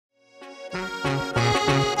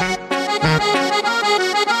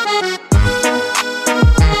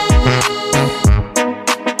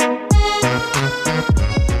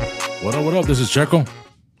is Checo.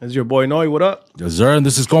 This is your boy Noe. What up? Yes, sir. And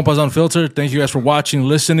this is Compas Unfiltered. Thank you guys for watching,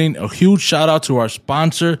 listening. A huge shout out to our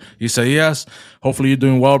sponsor, Isaías. Hopefully you're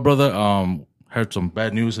doing well, brother. Heard some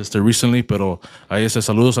bad news recently, pero ahí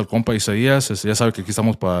saludos al compa Isaías. Ya sabe que aquí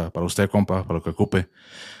estamos para usted, compa, para lo que ocupe.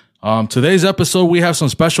 Today's episode, we have some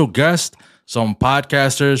special guests, some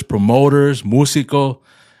podcasters, promoters, músico.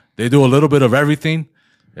 They do a little bit of everything.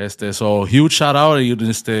 So huge shout out.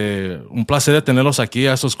 Un placer de tenerlos aquí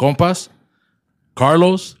a esos compas.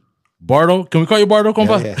 Carlos, Bardo. Can we call you Bardo,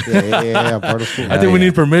 compa? Yeah. Bardo. I think we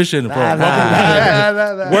need permission.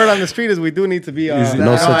 Word on the street is we do need to be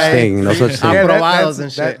no such thing.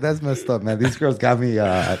 and shit. That's messed up, man. These girls got me.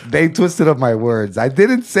 They twisted up my words. I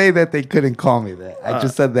didn't say that they couldn't call me that. I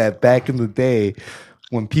just said that back in the day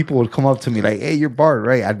when people would come up to me like, "Hey, you're Bart,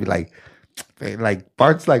 right?" I'd be like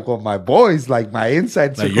Bart's like one of my boys, like my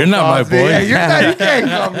inside circle. Like, you're not my boy. You can't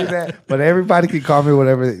call me that. But everybody can call me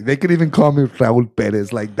whatever. They could even call me Raul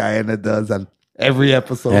Perez, like Diana does on every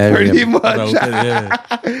episode, pretty much.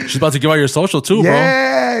 She's about to give out your social too, bro.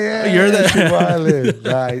 Yeah. You're there.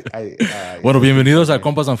 Bueno, bienvenidos a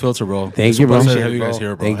Compas Unfiltered, bro. Thank you, bro. To have you guys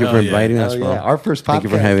here, bro. Thank you for inviting us, bro. Yeah. Our first podcast. Thank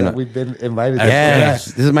you for having us. We've been invited. Yes,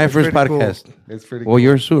 this is my first podcast. Cool. It's pretty cool. Well,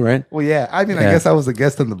 yours too, right? Well, yeah. I mean, I guess I was a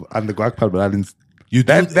guest on the Guac Pod, but I didn't. You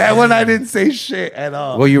that one I didn't say shit at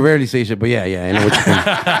all. Well, you rarely say shit, but yeah, I know what you mean.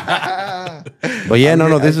 But yeah,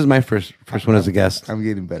 no, this is my first one as a guest. I'm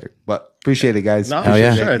getting better, but appreciate it, guys. No,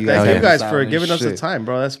 yeah. sure. Thank you guys for giving us the time,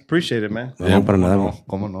 bro. That's appreciated, man.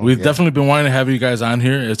 We've definitely been wanting to have you guys on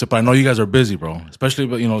here. But I know you guys are busy, bro. Especially,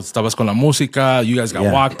 estabas con la música. You guys got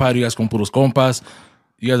Walkpad. You guys con puros compas.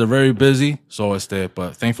 You guys are very busy. So,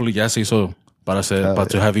 but thankfully, ya se hizo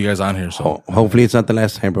to have you guys on here. So hopefully it's not the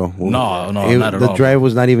last time, bro. No, not at all. The drive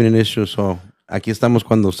was not even an issue, so aquí estamos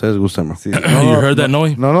cuando ustedes gustan, bro. Sí. You heard that,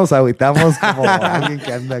 Noe? No nos agüitamos como alguien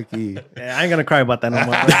que anda aquí. Yeah, I ain't gonna cry about that no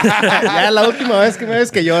more. Ya la última vez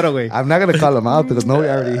que lloro, güey. I'm not gonna call him out because Noe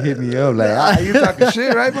already hit me up like, you talking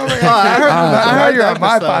shit, right, mama? I heard you're on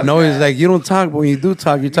my podcast. No, he's like, you don't talk, but when you do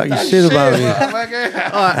talk, you're talking shit about me.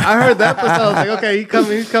 I heard that episode. I was like, okay,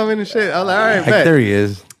 he's coming and shit. I was like, all right, like, bet. there he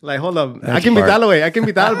is. Like, hold up. I can be that way. I can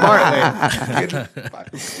be that Bart way.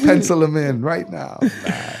 Pencil him in right now.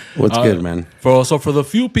 What's good, man? For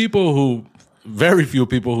the very few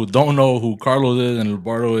people who don't know who Carlos is and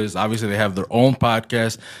Bardo is, obviously they have their own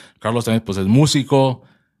podcast. Carlos también pues es músico.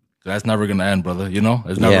 That's never gonna end, brother. You know,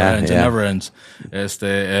 it never ends. It never ends.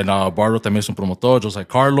 And Bardo también es un promotor, just like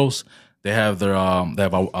Carlos. They have a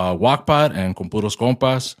Walkpad and Con Puros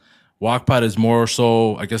Compas. Walkpad is more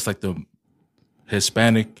so, I guess, like the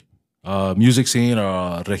Hispanic music scene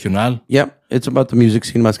or regional. Yep, it's about the music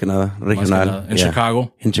scene más que nada. Regional. In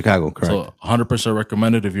Chicago. In Chicago, correct. So 100%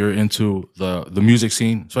 recommended if you're into the music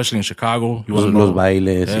scene, especially in Chicago. You Los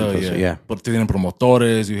bailes. Yeah. But tienen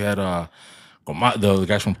promotores. You had the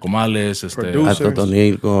guys from Comales.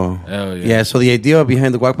 Totonilco. Yeah, so the idea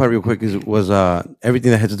behind the Guac Pod real quick was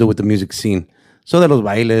everything that had to do with the music scene. So de los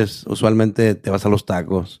bailes, usualmente te vas a los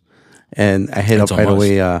tacos. And I hit up right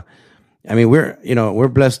away. I mean, we're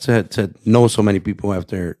blessed to know so many people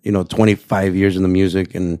after 25 years in the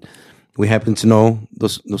music, and we happen to know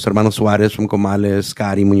los hermanos Suarez from Comales,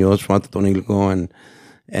 Scotty Munoz from Totonilco,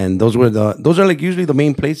 and those are like usually the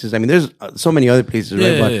main places. I mean, there's so many other places,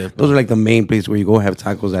 right? But those are like the main places where you go have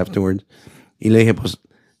tacos afterwards. Y le dije, pues,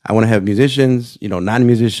 I want to have musicians,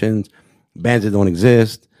 non-musicians, bands that don't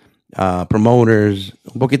exist, promoters,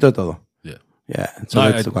 un poquito de todo. Yeah, so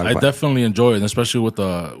I definitely enjoy it, especially with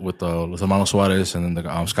the Los Hermanos Suarez and then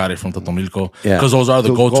the Scotty from Totonilco, because those are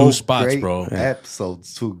the go-to spots, bro.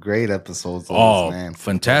 Episodes, 2 great episodes. Man,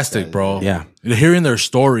 fantastic, bro. Yeah, hearing their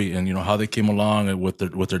story and how they came along and with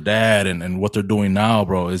their dad and what they're doing now,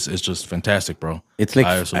 bro. It's just fantastic, bro. It's like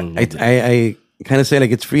I kind of say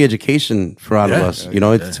like it's free education for all of us.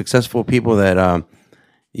 It's successful people that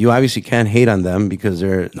you obviously can't hate on them because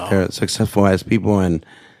they're successful as people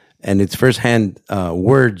and it's firsthand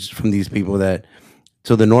words from these people that,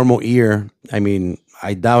 to the normal ear, I mean,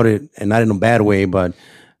 I doubt it, and not in a bad way, but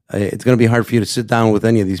it's going to be hard for you to sit down with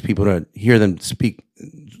any of these people to hear them speak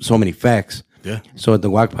so many facts. Yeah. So at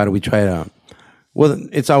the Guac Pod, we try to,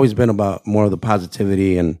 it's always been about more of the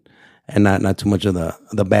positivity and not too much of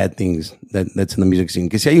the bad things that's in the music scene.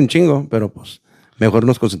 Que si hay un chingo, pero pues, mejor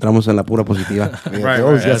nos concentramos en la pura positiva. There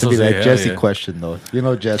always has to be that Jesse question, though.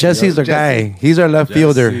 Jesse. Jesse's our guy. He's our left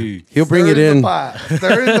fielder. He'll bring it in.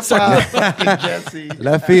 Stir in the pot. Fucking Jesse.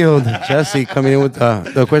 Left field. Jesse coming in with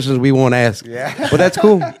the questions we won't ask. Yeah. But that's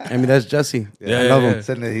cool. I mean, that's Jesse. I love him.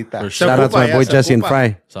 Shout out to my boy Jesse and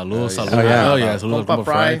Fry. Saludos. Yeah. Saludos, compa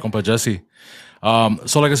Fry, compa Jesse.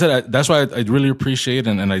 So like I said, that's why I really appreciate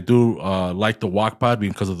and I do like the Walk Pod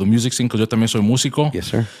because of the music scene, because yo también soy músico. Yes,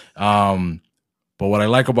 sir. But what I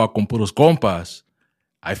like about Con Puros Compas,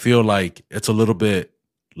 I feel like it's a little bit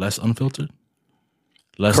less unfiltered.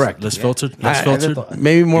 Correct. Less filtered. Less filtered.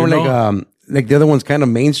 Maybe more like the other one's kind of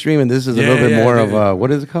mainstream, and this is a little bit more of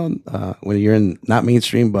what is it called? When you're in not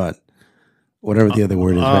mainstream, but whatever the other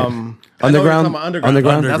word is. Right? Underground.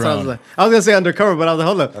 That's what I was like. I was gonna say undercover, but I was like,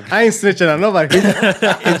 hold up, I ain't snitching on nobody.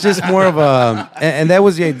 It's just more of a, and that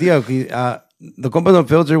was the idea. The Compas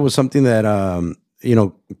Unfiltered was something that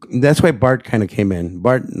that's why Bart kind of came in.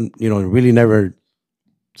 Bart, really never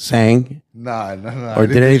sang. No. Or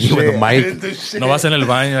did anything with the mic. No vas en el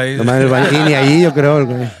baño ahí. Y ni ahí, yo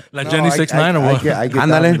creo. La Jenny 6ix9ine or what? I get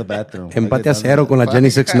down in the bathroom. Empate a cero con la Jenny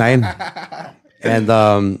 6ix9ine.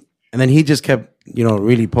 And then he just kept,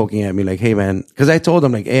 really poking at me like, hey, man. Because I told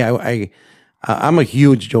him, like, hey, I'm a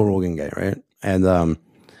huge Joe Rogan guy, right? And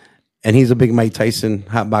he's a big Mike Tyson,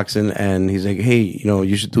 hot boxing. And he's like, hey,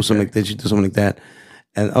 you should do something like this. You should do something like that.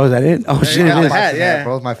 And is that it? Oh, shit, it is. Yeah,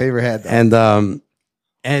 bro, it's my favorite hat.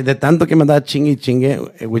 And de tanto que me da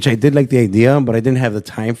chingue, which I did like the idea, but I didn't have the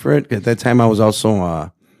time for it. At that time, I was also,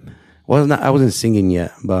 I wasn't singing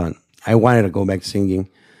yet, but I wanted to go back singing.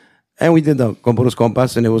 And we did the Con Puros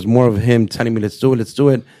Compas, and it was more of him telling me, let's do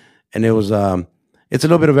it. And it was, it's a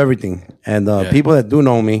little bit of everything. And people that do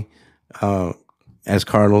know me, as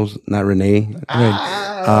Carlos, not Renee,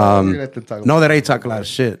 know that I talk a lot of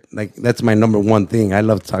shit. Like, that's my number one thing. I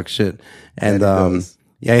love to talk shit. And,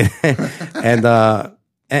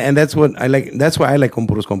 and that's what I like. That's why I like Con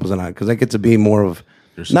Puros Compas a lot, because I get to be more of,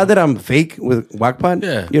 not that I'm fake with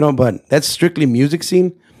Wackpod, but that's strictly music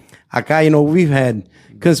scene. Acá, we've had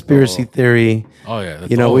conspiracy theory. Oh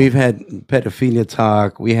yeah, we've had pedophilia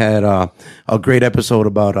talk. We had a great episode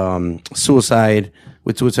about suicide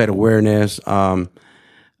with suicide awareness.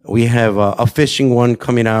 We have a fishing one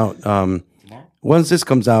coming out. Once this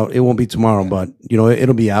comes out, it won't be tomorrow, but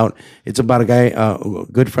it'll be out. It's about a guy, a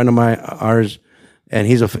good friend of ours, and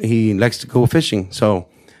he likes to go fishing. So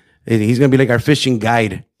he's gonna be like our fishing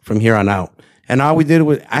guide from here on out. And all we did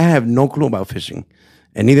was, I have no clue about fishing,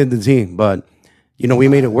 and neither did he. But we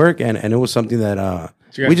made it work, and it was something that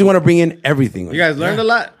we just want to bring in everything. You guys learned a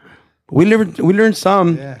lot. We learned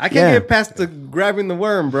some. Yeah. I can't get past the grabbing the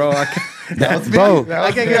worm, bro. I can't get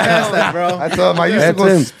past that, bro. I told him I used to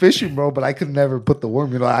go fishing, bro, but I could never put the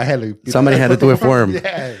worm. I had to. Somebody had to do it for him.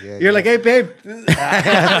 You're like, hey, babe. She's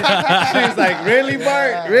like, really,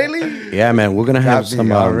 Bart? Really? Yeah, man. We're gonna have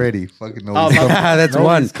some already. Fucking that's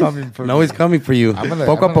one. He's coming for he's coming for you.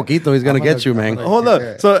 Poco a poquito, he's gonna get you, man. Hold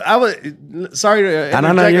up. So I was sorry to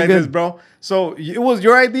interject like this, bro. So it was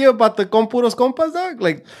your idea about the Con Puros Compas, dog?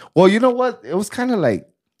 Like, well, you know what? It was kind of like,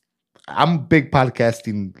 I'm big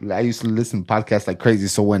podcasting. I used to listen to podcasts like crazy.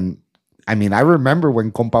 So I remember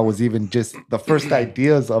when Compa was even just the first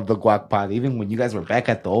ideas of the Guac Pod. Even when you guys were back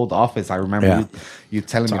at the old office, I remember you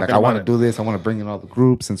telling me, like, I want to do this. I want to bring in all the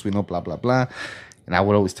groups since we know blah, blah, blah. And I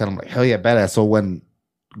would always tell him, like, hell yeah, badass. So when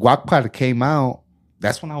Guac Pod came out,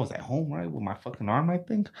 that's when I was at home, right? With my fucking arm, I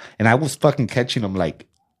think. And I was fucking catching them, like,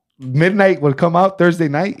 midnight would come out Thursday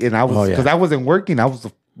night, and I was, because I wasn't working, I was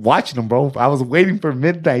watching them, bro. I was waiting for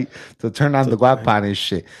midnight to turn on the Guac Pod and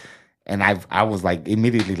shit. And I was like,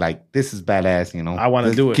 immediately like, this is badass, I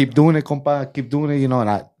want to do it. Keep doing it, compa. Keep doing it, And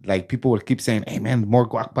I, like, people would keep saying, hey, man, more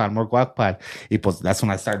Guac Pod, more Guac Pod. That's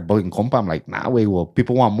when I started bugging compa. I'm like, nah, wait, well,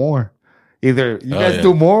 people want more. Either you guys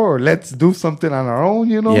do more, or let's do something on our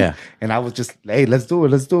own, Yeah. And I was just, hey, let's do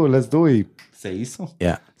it. Se hizo.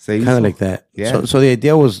 Yeah. Kind of like that. Yeah. So the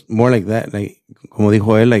idea was more like that. Like, como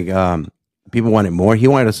dijo él, like, people wanted more. He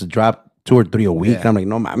wanted us to drop 2 or 3 a week. And I'm like,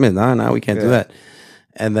 no, mames, no, we can't do that.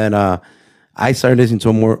 And then I started listening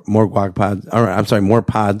to more Guac Pods. Or, I'm sorry, more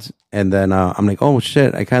pods. And then I'm like, oh,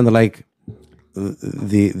 shit, I kind of like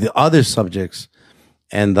the other subjects.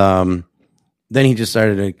 And then he just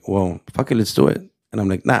started like, well, fuck it, let's do it. And I'm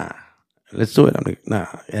like, nah, let's do it. I'm like, nah.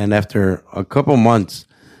 And after a couple months,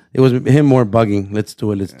 it was him more bugging. Let's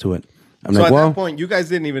do it. I'm so like, at that point, you guys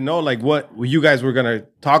didn't even know like what you guys were gonna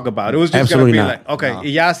talk about. It was just gonna be like, okay,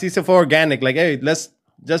 yeah, si se fue organic. Like, hey, let's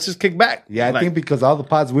just kick back. Yeah, I think because all the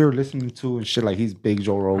pods we were listening to and shit, like he's big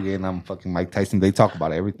Joe Rogan, I'm fucking Mike Tyson. They talk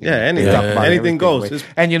about everything. Yeah, anything goes.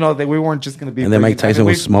 And we weren't just gonna be. And then Mike Tyson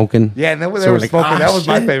was smoking. Yeah, and then they were like, smoking. That was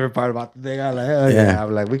my favorite part about the thing. I was like, hell yeah.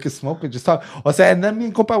 I'm like, we could smoke and just talk. And then me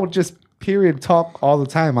and compa would just talk all the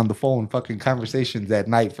time on the phone, fucking conversations at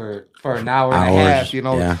night for an hour and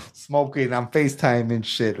a half, smoking on FaceTime and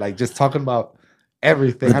shit, like just talking about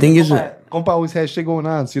everything. The thing is, compa always had shit going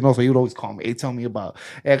on, so, you know, so he would always call me. Hey, tell me about,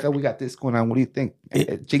 hey, we got this going on. What do you think?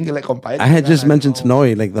 Chingale, compa. I had just mentioned to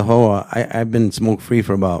Noe, like the whole, I've been smoke free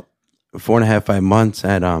for about 4.5, 5 months.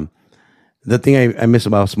 And the thing I miss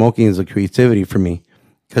about smoking is the creativity for me.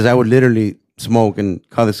 Because I would literally smoke and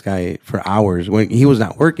call this guy for hours when he was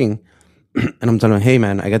not working. And I'm telling him, hey,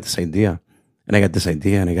 man, I got this idea. And I got this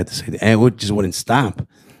idea, and I got this idea. And it just wouldn't stop.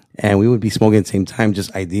 And we would be smoking at the same time,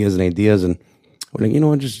 just ideas and ideas. And we're like, you know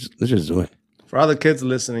what, let's just do it. For all the kids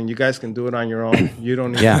listening, you guys can do it on your own. You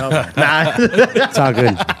don't need help. Nah. It's all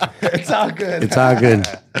good. It's all good. It's all good.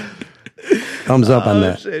 Thumbs up on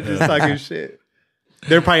that. Shit, just talking shit.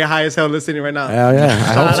 They're probably high as hell listening right now. Hell yeah.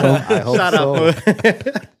 I hope so. I hope Shout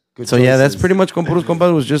out. So yeah, that's pretty much Con Puros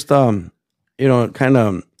Compas. Was just you know, kind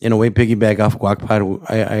of in a way piggyback off Guac Pod.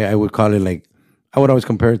 I would call it like, I would always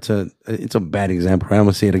compare it to, it's a bad example. I'm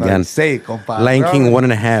gonna say it again. Say it, compa. Lion King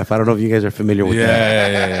 1.5. I don't know if you guys are familiar with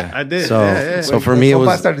that. Yeah. I did. So for me, it was.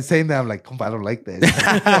 I started saying that. I'm like, compa, I don't like that.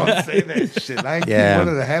 Don't say that shit. Lion King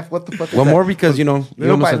 1.5. What the fuck? Well, more because, you know,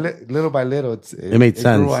 little by little, it made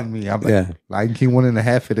sense. Grew on me. I'm like, Lion King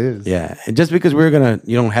 1.5. It is. Yeah, and just because we're gonna,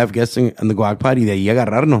 you know, have guests in the Guac Party, de ahí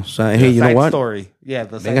agarrarnos. Hey, you know what? Story. Yeah,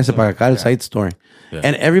 the Véngase para acá, el side story. Yeah.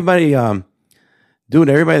 And everybody, dude,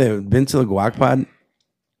 everybody that been to the Guac Pod,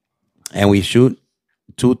 and we shoot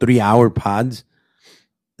 2-3 hour pods,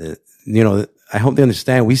 you know, I hope they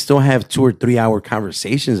understand we still have 2 or 3 hour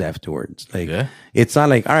conversations afterwards. Like, it's not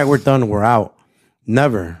like, all right, we're done, we're out.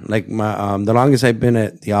 Never. Like, my the longest I've been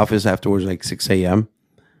at the office afterwards, like 6 a.m.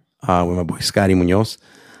 With my boy Scotty Munoz.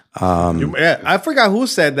 I forgot who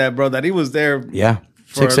said that, bro, that he was there. Yeah,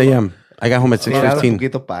 6 a.m. I got home at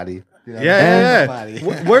 6:15.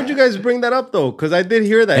 Yeah. Where'd you guys bring that up though? Because I did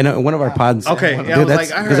hear that in one of our pods. Okay, dude,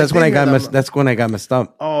 that's when I got messed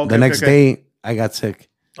up. Oh, okay, the next day I got sick.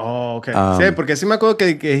 Oh, okay. Sí, porque sí me acuerdo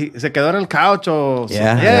que se quedó en el couch.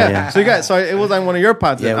 Yeah. So you guys, so it was on one of your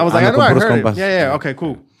pods. Yeah, I was like, I know I heard it. Yeah. Okay,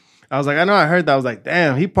 cool. I was like, I know I heard that. I was like,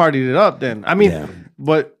 damn, he partied it up. Then I mean,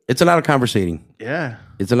 but it's a lot of conversating. Yeah,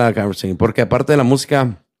 it's a lot of conversating. Porque aparte de la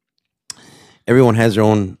música, everyone has their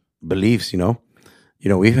own beliefs. You know.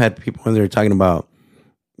 We've had people when they're talking about,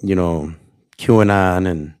 you know, QAnon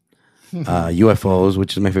and UFOs,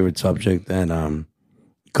 which is my favorite subject, and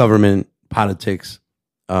government, politics,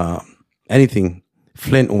 anything,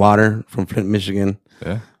 Flint water from Flint, Michigan,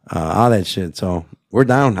 all that shit. So we're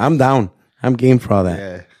down. I'm down. I'm game for all that.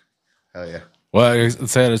 Yeah. Hell yeah. Well, I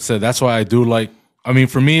said that's why I do like. I mean,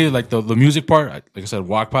 for me, like the music part, like I said,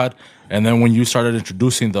 Guac Pod, and then when you started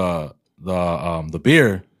introducing the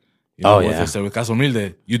beer. You know, with Casa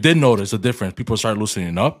Humilde, you did notice the difference. People started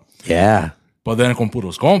loosening up. Yeah. But then con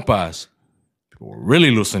Puros Compas, people were really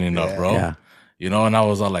loosening up, bro. Yeah. You know, and I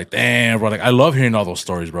was all like, damn, bro. Like, I love hearing all those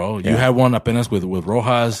stories, bro. You had one apenas with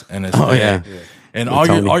Rojas, and it's and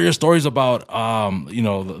all your stories about you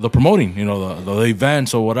know, the promoting, you know, the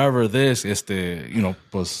events or whatever you know,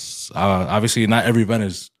 pues obviously not every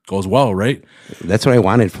event goes well, right? That's what I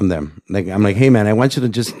wanted from them. Like, I'm like, hey man, I want you to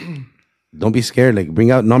just don't be scared. Like, bring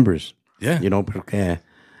out numbers. Yeah. You know, porque,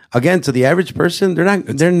 again, to the average person,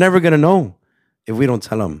 they're never going to know if we don't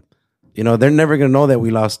tell them. You know, they're never going to know that we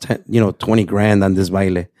lost 20 grand on this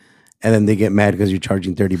baile. And then they get mad because you're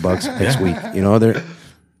charging $30 next week. You know,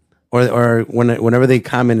 or whenever they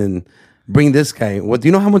comment and bring this guy. What do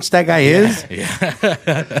you know how much that guy is?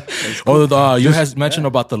 Cool. You had mentioned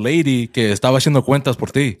about the lady que estaba haciendo cuentas por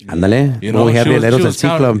ti. Ándale. You know, we had Rieleros at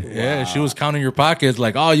C-Club. Yeah, she was counting your pockets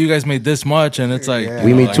like, oh, you guys made this much, and it's like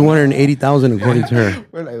we made $280,000 according to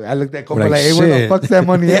her. I looked at Copa like, hey, where the fuck's that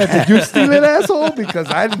money at? Did you steal it, asshole? Because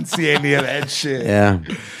I didn't see any of that shit. Yeah.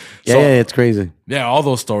 Yeah, it's crazy. Yeah, all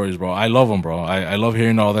those stories, bro. I love them, bro. I love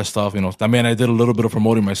hearing all that stuff. You know, I mean, I did a little bit of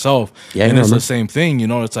promoting myself, and it's the same thing. You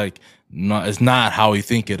know, it's like, no, it's not how you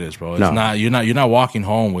think it is, bro. It's not. You're not walking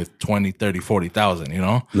home with 20, 30, 40,000. You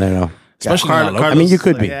know, no. Especially Carlos, I mean, you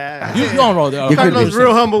could be. Yeah. You don't know. Carlos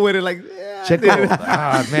real humble with it. Like, check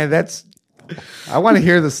out. Man, that's. I want to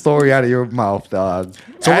hear the story out of your mouth, dog.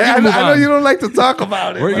 So I know you don't like to talk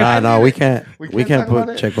about it. No, we can't. We can't put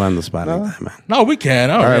Checo on the spot like that, man. No, we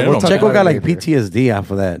can. All right, Checo got like PTSD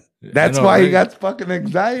off of that. That's why he got fucking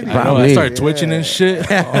anxiety. I started twitching and shit.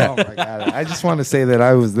 Oh my god! I just want to say that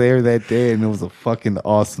I was there that day and it was a fucking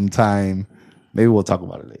awesome time. Maybe we'll talk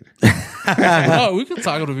about it later. No, we can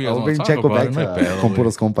talk about it if you guys want to talk about it. Con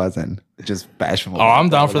Puros Compas and just bash them. Oh, I'm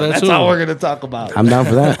down for that too. That's all we're gonna talk about. I'm down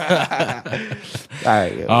for that. All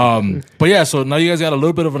right. Yeah. But yeah, so now you guys got a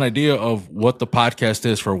little bit of an idea of what the podcast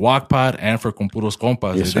is for Guac Pod and for Con Puros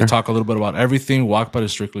Compas. Yes, they talk a little bit about everything. Guac Pod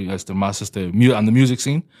is strictly on the music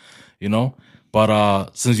scene, you know.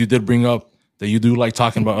 But since you did bring up that you do like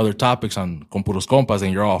talking about other topics on Con Puros Compas,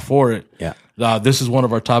 and you're all for it. Yeah. This is one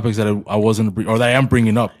of our topics that I wasn't, or that I am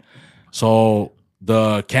bringing up. So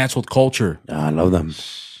the canceled culture. I love them.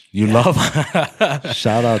 You love.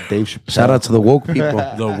 Shout out Dave Chappelle. Shout out to the woke people.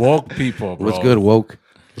 The woke people, bro. What's good, woke?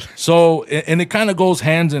 So, and it kind of goes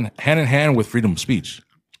hand in hand with freedom of speech.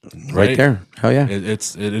 Right there. Hell yeah.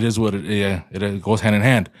 It is what it, yeah, it goes hand in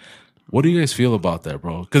hand. What do you guys feel about that,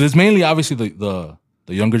 bro? Because it's mainly obviously the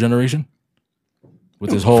younger generation with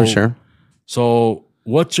this whole. For sure. So,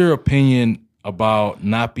 what's your opinion about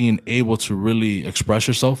not being able to really express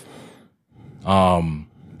yourself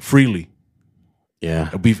freely? Yeah.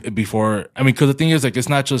 Before, I mean, because the thing is, like, it's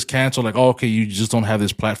not just cancel, like, oh, okay, you just don't have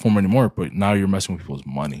this platform anymore, but now you're messing with people's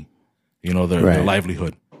money, you know, their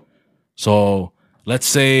livelihood. So let's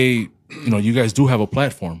say, you know, you guys do have a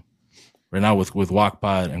platform right now with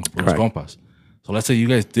Wackpod and Puros Compas. So let's say you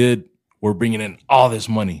guys we're bringing in all this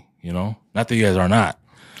money, you know, not that you guys are not.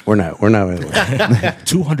 We're not.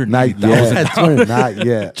 290,000. Not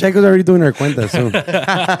yet. Checo's already doing our cuenta soon.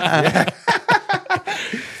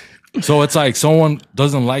 So it's like someone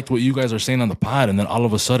doesn't like what you guys are saying on the pod, and then all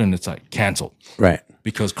of a sudden it's like canceled. Right.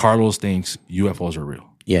 Because Carlos thinks UFOs are real.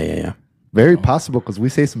 Yeah. Very possible because we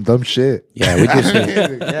say some dumb shit. Yeah, we do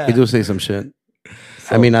say, we do say some shit.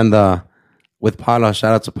 So, I mean, with Paula,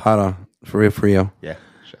 shout out to Paula, for real. Yeah,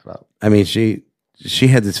 shout out. I mean, she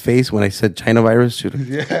had this face when I said China virus. She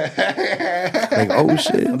like, oh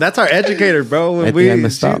shit. That's our educator, bro. When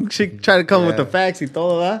she tried to come with the facts y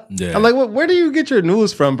todo that. Yeah. I'm like, where do you get your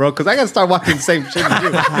news from, bro? Because I got to start watching the same shit as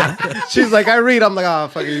you. She's like, I read. I'm like, oh,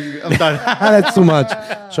 fuck you. I'm done. That's too much.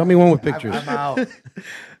 Show me one with pictures. I'm out.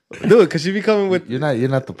 Do it, because she be coming with. You're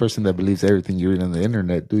not the person that believes everything you read on the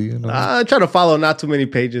internet, do you? I try to follow not too many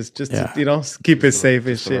pages, just to, you know, keep it safe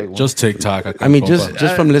and shit. Just TikTok. I mean,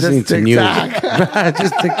 just from listening to news.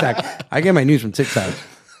 Just TikTok. I get my news from TikTok.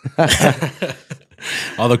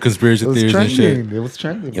 All the conspiracy theories and shit. It was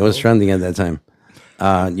trending. It was trending at that time.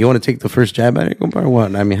 You want to take the first jab at it, compa, or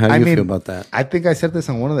what? I mean, how do you feel about that? I think I said this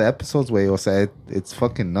on one of the episodes where it's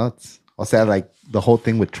fucking nuts. Like the whole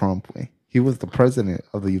thing with Trump, way. He was the president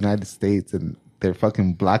of the United States, and they're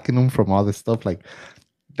fucking blocking him from all this stuff. Like,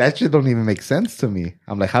 that shit don't even make sense to me.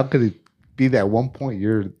 I'm like, how could it be that at one point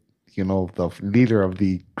you're, you know, the leader of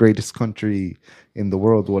the greatest country in the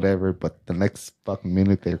world, whatever, but the next fucking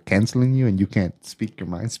minute they're canceling you and you can't speak your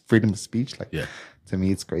mind, freedom of speech. Like, to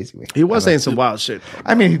me, it's crazy. Way. He was saying some wild shit.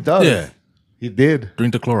 I mean, he does. Yeah. He did.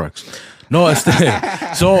 Drink the Clorox. No, it's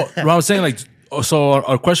so what I was saying, like, so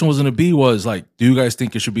our question was going to be like, do you guys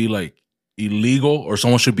think it should be like illegal, or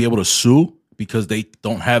someone should be able to sue because they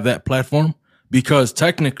don't have that platform? Because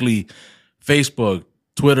technically Facebook,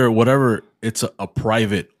 Twitter, whatever, it's a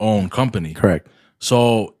private owned company. Correct.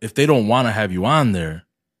 So if they don't want to have you on there,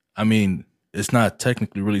 I mean, it's not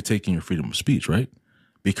technically really taking your freedom of speech, right?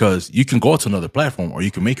 Because you can go to another platform or you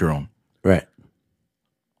can make your own. Right.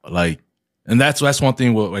 Like, and that's one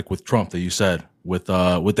thing with Trump that you said with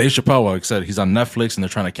Dave Chappelle. Like I said, he's on Netflix and they're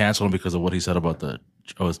trying to cancel him because of what he said about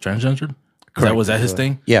was transgendered. Was that his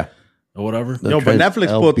thing? Yeah. Or whatever. But Netflix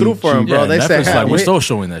pulled through for him, bro. Yeah, they Netflix said, we're still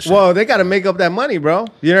showing that shit. Well, they got to make up that money, bro.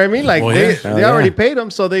 You know what I mean? Like, they already paid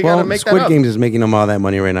them, so they got to make that up. Squid Games is making them all that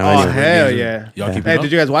money right now. Oh, hell yeah. Y'all keep Hey,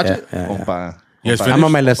 did you guys watch it? I'm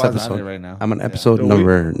on my last episode right now. I'm on episode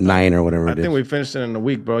number 9 or whatever it is. I think we finished it in a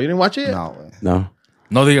week, bro. You didn't watch it yet? No.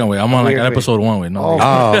 No, they gonna wait. I'm on like episode 1. Wait, no.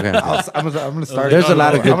 Oh, okay. I'm gonna start. There's a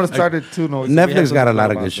lot of good. I'm gonna start it too. No, Netflix got a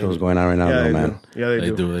lot of good shows going on right now, though, man. Yeah,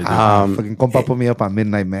 they do. Fucking compa put me up on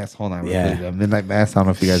Midnight Mass. Hold on, Midnight Mass. I don't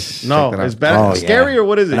know if you guys. No, it's better. Scary or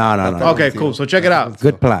what is it? No. Okay, cool. So check it out.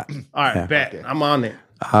 Good plot. All right, bet. I'm on it.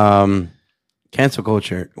 Cancel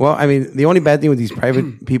culture. Well, I mean, the only bad thing with these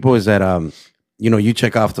private people is that you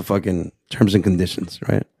check off the fucking terms and conditions,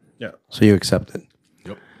 right? Yeah. So you accept it.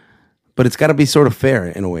 Yep. But it's got to be sort of fair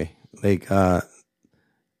in a way. Like,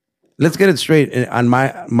 let's get it straight. On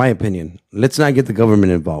my opinion, let's not get the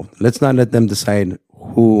government involved. Let's not let them decide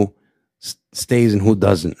who stays and who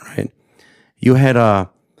doesn't. Right? You had I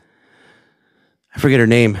forget her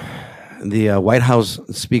name, the White House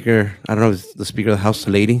speaker. I don't know if it's the Speaker of the House,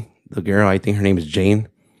 the lady, the girl. I think her name is Jane,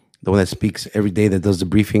 the one that speaks every day, that does the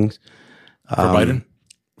briefings for Biden.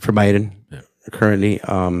 For Biden, currently,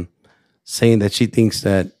 saying that she thinks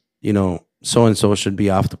that so and so should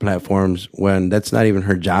be off the platforms when that's not even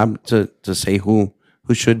her job to say who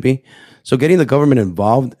should be. So getting the government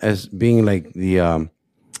involved as being like the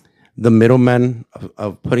middleman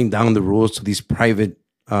of putting down the rules to these private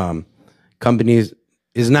companies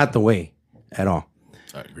is not the way at all.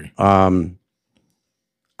 I agree.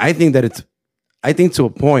 I think to a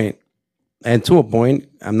point, And to a point,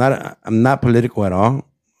 I'm not political at all.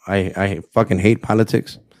 I fucking hate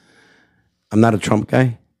politics. I'm not a Trump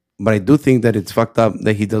guy, but I do think that it's fucked up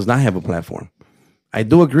that he does not have a platform. I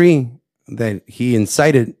do agree that he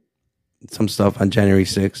incited some stuff on January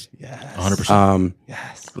 6th. Yes. 100%.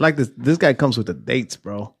 Yes. Like this guy comes with the dates,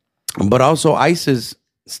 bro. But also ISIS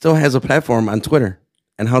still has a platform on Twitter.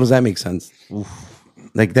 And how does that make sense? Oof.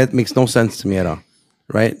 Like, that makes no sense to me at all.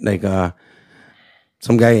 Right? Like,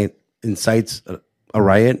 some guy incites a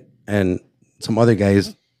riot and some other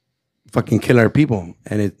guys fucking kill our people,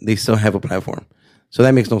 and they still have a platform. So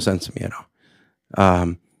that makes no sense to me at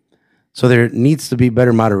all. So there needs to be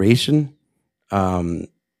better moderation.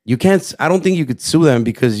 You can't. I don't think you could sue them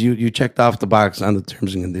because you checked off the box on the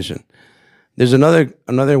terms and condition. There's another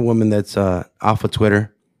woman that's off of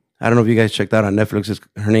Twitter. I don't know if you guys checked out on Netflix.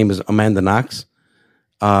 Her name is Amanda Knox.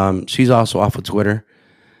 She's also off of Twitter.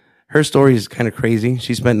 Her story is kind of crazy.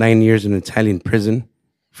 She spent 9 years in an Italian prison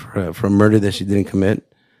for a murder that she didn't commit.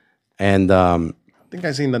 And I think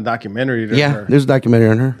I seen the documentary. There's a documentary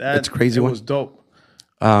on her. That's a crazy one. It was dope.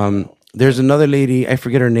 There's another lady, I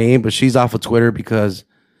forget her name, but she's off of Twitter because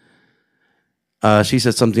she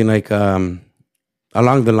said something like along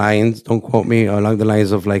the lines, don't quote me, along the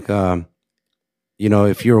lines of like,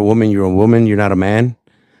 if you're a woman, you're not a man.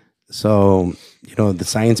 So, the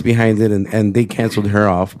science behind it, and they canceled her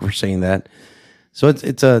off for saying that. So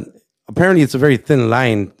apparently it's a very thin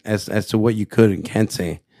line as to what you could and can't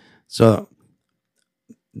say. So,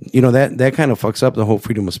 that kind of fucks up the whole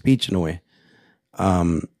freedom of speech in a way.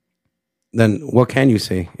 Then what can you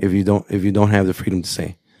say if you don't have the freedom to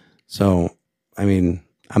say? So, I mean,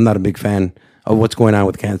 I'm not a big fan of what's going on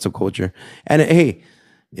with cancel culture. And hey,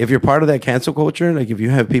 if you're part of that cancel culture, like if you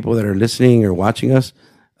have people that are listening or watching us,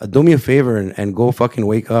 do me a favor and go fucking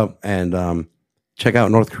wake up and check out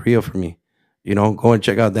North Korea for me. Go and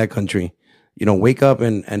check out that country. Wake up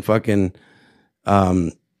and fucking,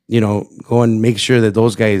 go and make sure that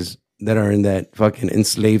those guys that are in that fucking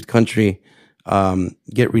enslaved country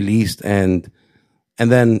get released, and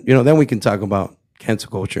then then we can talk about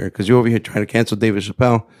cancel culture, because you're over here trying to cancel David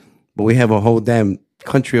Chappelle, but we have a whole damn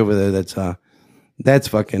country over there that's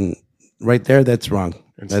fucking right there. That's wrong.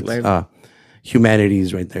 That's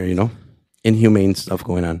humanities right there. Inhumane stuff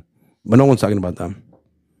going on, but no one's talking about them.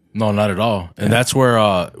 No, not at all. And that's where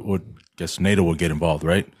NATO would get involved,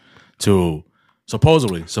 right? To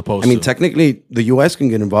supposedly. I mean, technically, the U.S. can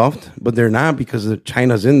get involved, but they're not, because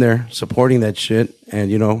China's in there supporting that shit,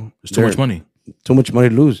 and there's too much money. Too much money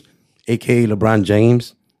to lose. AKA LeBron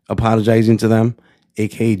James apologizing to them.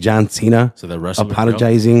 AKA John Cena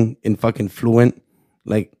apologizing in fucking fluent.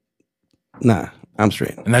 Like, nah, I'm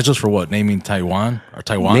straight. And that's just for what? Naming Taiwan or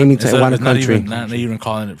Taiwan? Naming Taiwan a country. Not even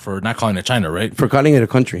calling it China, right? For calling it a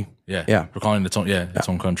country. Yeah. For calling it its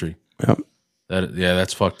own country. Yep.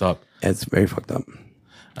 That's fucked up. It's very fucked up.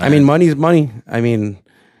 I mean, money is money. I mean,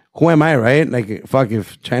 who am I, right? Like, fuck,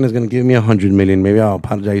 if China's gonna give me 100 million, maybe I'll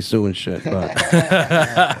apologize soon and shit. But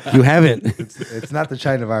you haven't. It's not the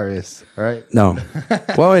China virus, right? No.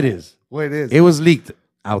 Well, it is. Well, it is. It was leaked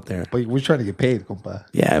out there. But we're trying to get paid, compa.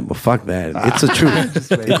 Yeah, but fuck that. It's the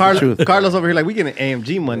truth. Carlos over here, like, we getting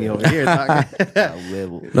AMG money over here.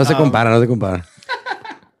 No se compara.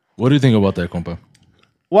 What do you think about that, compa?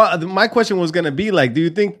 Well, my question was going to be, like, do you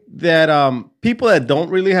think that people that don't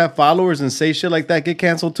really have followers and say shit like that get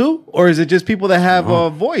canceled too? Or is it just people that have a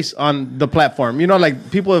voice on the platform? Like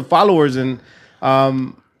people with followers and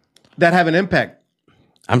that have an impact.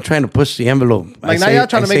 I'm trying to push the envelope. Like, now y'all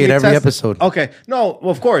trying to make it me every test. episode. Okay. No,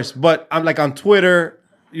 well, of course. But I'm like on Twitter.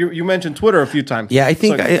 You mentioned Twitter a few times. Yeah, I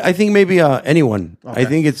think maybe anyone. Okay. I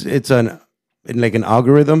think it's an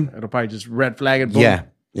algorithm. It'll probably just red flag it. Boom. Yeah.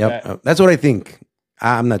 Yep. That's what I think.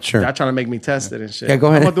 I'm not sure. Y'all trying to make me test it and shit. Yeah, go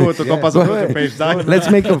ahead. I'm gonna do it to compas on Twitter page. Let's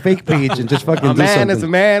make a fake page and just fucking do something. A man is a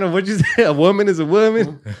man, or what'd you say? A woman is a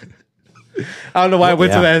woman. I don't know why I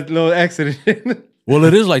went to that little accident. Well,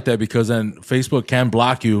 it is like that because then Facebook can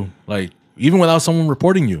block you, like even without someone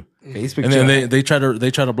reporting you. Facebook, and then they try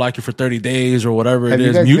to block you for 30 days or whatever it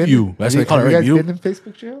is. Mute you. That's what they call it, right? Have you guys been in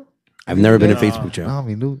Facebook jail? I've never been in Facebook jail.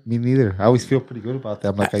 No, me neither. I always feel pretty good about that.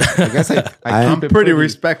 I'm like, I guess I'm pretty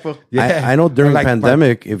respectful. Yeah. I know during the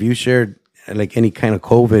pandemic, if you shared like any kind of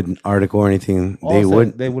COVID article or anything, they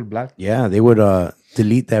would block. Yeah, they would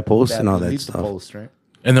delete that post and all that stuff. Post, right?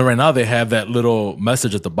 And then right now they have that little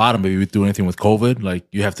message at the bottom. If you do anything with COVID, like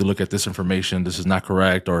you have to look at this information. This is not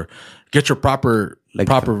correct, or get your proper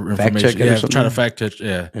information. Try to fact check.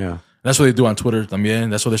 Yeah. That's what they do on Twitter.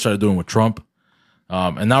 That's what they started doing with Trump.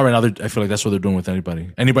 And now right now I feel like that's what they're doing with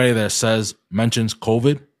anybody. Anybody that mentions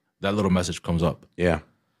COVID, that little message comes up. Yeah.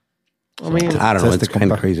 I mean, I don't know. It's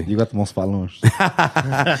kind of crazy. You got the most followers.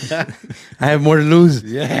 I have more to lose.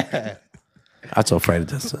 Yeah. I'm so afraid of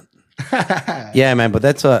this. Yeah, man. But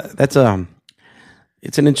it's an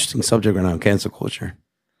interesting subject right now. Cancel culture.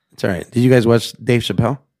 It's all right. Did you guys watch Dave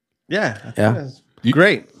Chappelle? Yeah. Yeah.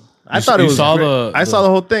 Great. I thought it was saw great. I saw the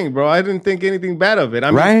whole thing, bro. I didn't think anything bad of it.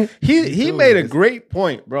 I mean, right? He made a great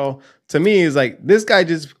point, bro. To me, it's like this guy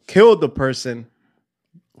just killed the person,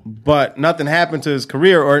 but nothing happened to his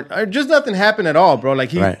career, or just nothing happened at all, bro.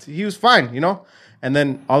 Like he was fine, you know. And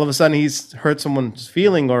then all of a sudden he's hurt someone's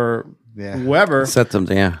feeling or whoever. Said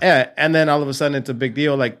something, yeah. And then all of a sudden it's a big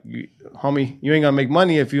deal. Like, homie, you ain't gonna make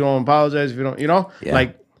money if you don't apologize. If you don't, you know,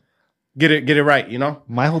 like get it right, you know.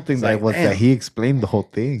 My whole thing was that he explained the whole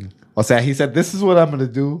thing. O sea, he said, "This is what I'm gonna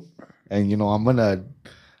do, and you know, I'm gonna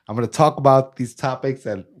talk about these topics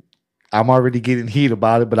that I'm already getting heat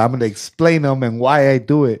about it, but I'm gonna explain them and why I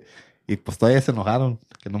do it." Y pues todavía se enojaron.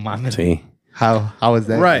 Que no mames. Sí. How is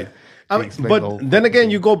that? Right. I mean, but then again,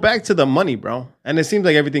 you go back to the money, bro. And it seems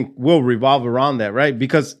like everything will revolve around that, right?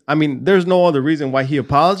 Because, I mean, there's no other reason why he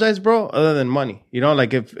apologized, bro, other than money. You know,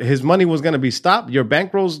 like if his money was going to be stopped, your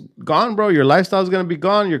bankroll's gone, bro. Your lifestyle's going to be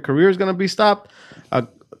gone. Your career's going to be stopped.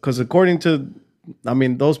 Because according to, I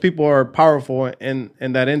mean, those people are powerful in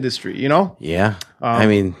that industry, you know? Yeah. I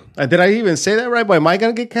mean... did I even say that right? But am I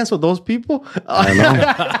going to get canceled? Those people? I don't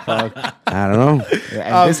know. I don't know.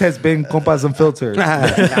 And this has been Compas Unfiltered.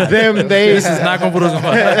 This is not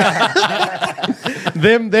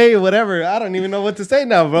Them, whatever. I don't even know what to say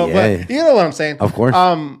now, bro. Yeah. But you know what I'm saying. Of course.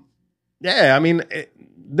 Yeah, I mean,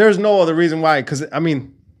 there's no other reason why. Because, I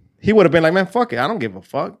mean, he would have been like, man, fuck it. I don't give a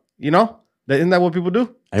fuck. You know? Isn't that what people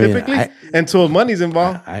do typically? Until money's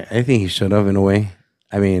involved. I think he should have in a way.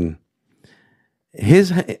 I mean,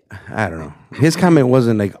 I don't know. His comment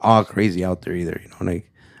wasn't like all crazy out there either. You know,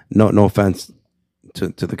 like no offense to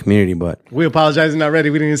the community, but we apologizing already.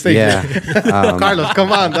 We didn't even say that. Carlos,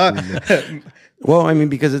 come on, dog. Well, I mean,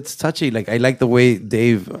 because it's touchy. Like I like the way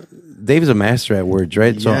Dave's a master at words,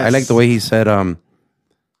 right? So I like the way he said,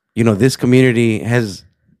 you know, this community has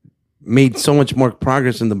made so much more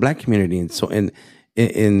progress in the black community, and so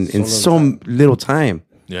in so little time.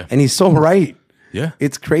 Yeah, and he's so right. Yeah,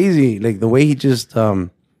 it's crazy. Like the way he just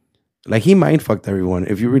like he mind fucked everyone.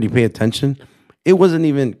 If you really pay attention, it wasn't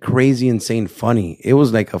even crazy, insane, funny. It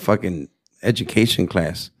was like a fucking education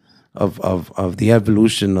class of the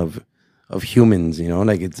evolution of humans. You know,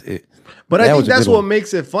 like But I think that's what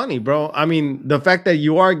makes it funny, bro. I mean, the fact that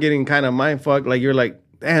you are getting kind of mind fucked, like you're like,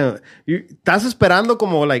 damn, you estás esperando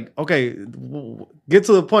como like, okay, get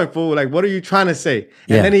to the point, fool. Like, what are you trying to say?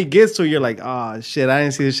 And then he gets to, you're like, oh shit, I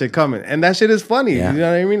didn't see this shit coming. And that shit is funny. You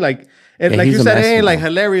know what I mean? Like, like you said, it ain't like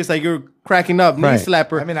hilarious, like you're cracking up, knee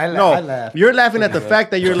slapper. I mean, I laugh. You're laughing at the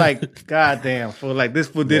fact that you're like, God damn, fool, like this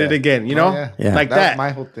fool did it again, you know? Like that. Was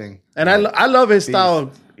my whole thing. And I love his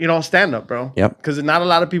style, you know, stand up, bro. Yep. Because not a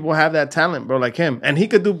lot of people have that talent, bro, like him. And he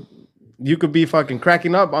could do. You could be fucking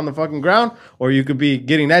cracking up on the fucking ground, or you could be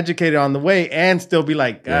getting educated on the way and still be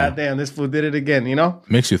like, God damn, this fool did it again, you know?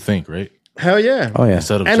 Makes you think, right? Hell yeah. Oh, yeah.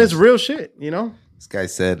 And it's real shit, you know? This guy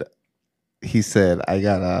said, I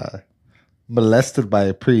got molested by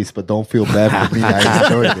a priest, but don't feel bad for me. I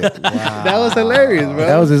enjoyed it. Wow. That was hilarious, bro.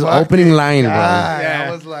 That was his opening line, bro. Yeah.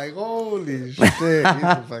 I was like, holy shit. He's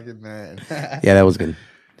a fucking man. Yeah, that was good.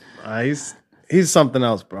 He's something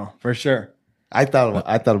else, bro, for sure. I thought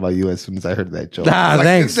about you as soon as I heard that joke.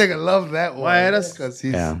 Thanks. This nigga loves that one. Why, because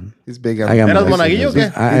he's big on I got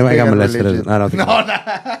molested. I got molested. I don't think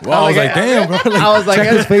Well, I was like, damn, bro. Like, I was like,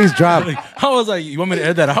 his face dropped. I was like, you want me to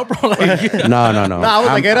edit that out, bro? Like, No. I was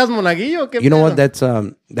like, eras monaguillo? You know what?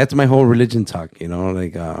 That's my whole religion talk. You know,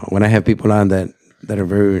 like when I have people on that are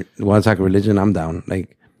very want to talk religion, I'm down.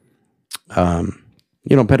 Like,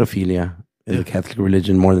 you know, pedophilia in the Catholic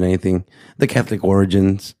religion more than anything. The Catholic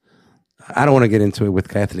origins. I don't want to get into it with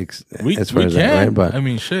Catholics as far as that, right? But I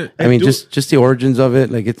mean, shit. I mean, just the origins of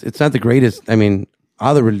it. Like, it's not the greatest. I mean,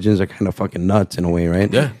 other religions are kind of fucking nuts in a way,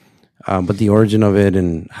 right? Yeah. But the origin of it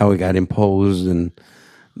and how it got imposed and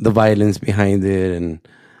the violence behind it and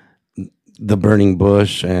the burning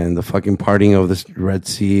bush and the fucking parting of the Red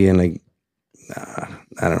Sea and like, I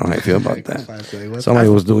don't know how I feel about that. Somebody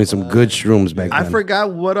was doing some good shrooms back then. I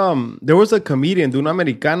forgot what there was a comedian, un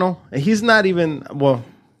americano, and he's not even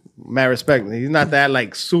mad respect. He's not that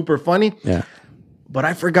like super funny. Yeah. But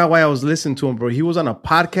I forgot why I was listening to him, bro. He was on a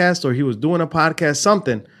podcast or he was doing a podcast,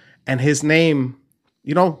 something, and his name,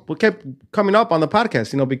 you know, kept coming up on the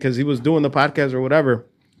podcast, you know, because he was doing the podcast or whatever,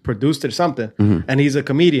 produced it or something, and he's a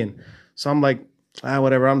comedian. So I'm like,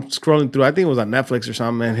 whatever. I'm scrolling through. I think it was on Netflix or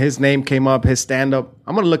something, and his name came up, his stand-up.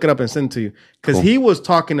 I'm going to look it up and send it to you because he was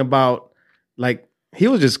talking about like he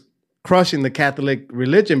was just crushing the Catholic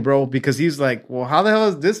religion, bro, because he's like, well, how the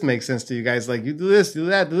hell does this make sense to you guys? Like, you do this, do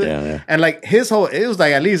that, do that. Yeah. And like it was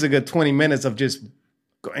like at least a good 20 minutes of just,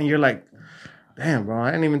 and you're like, damn, bro, I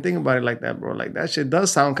didn't even think about it like that, bro. Like that shit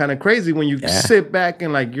does sound kind of crazy when you sit back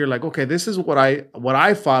and like, you're like, okay, this is what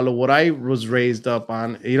I follow, what I was raised up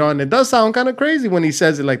on, and it does sound kind of crazy when he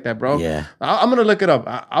says it like that, bro. Yeah. I'm going to look it up.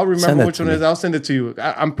 I'll remember which one it is. I'll send it to you.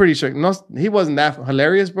 I'm pretty sure. No, he wasn't that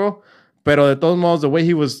hilarious, bro. Pero de todos modos, the way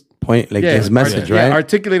he was his message, right?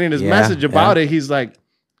 Articulating his message about it, he's like,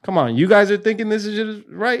 come on, you guys are thinking this is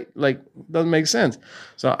right? Like, doesn't make sense.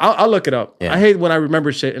 So I'll look it up. Yeah. I hate when I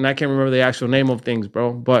remember shit and I can't remember the actual name of things,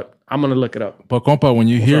 bro. But I'm gonna look it up. But compa, when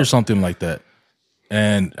you hear something like that,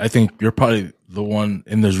 and I think you're probably the one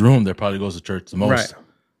in this room that probably goes to church the most. Right.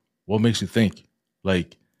 What makes you think?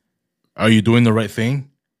 Like, are you doing the right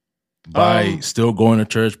thing by still going to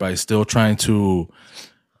church, by still trying to,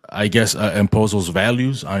 I guess, impose those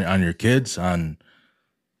values on your kids? What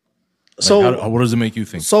does it make you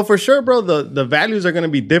think? So for sure, bro, the values are going to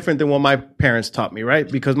be different than what my parents taught me, right?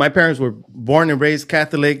 Because my parents were born and raised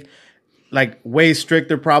Catholic, like way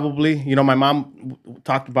stricter probably. My mom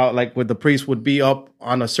talked about like where the priest would be up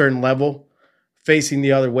on a certain level, facing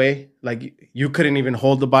the other way. Like you couldn't even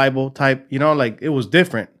hold the Bible type, like it was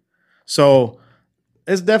different. So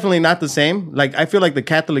it's definitely not the same. Like I feel like the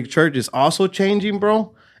Catholic Church is also changing,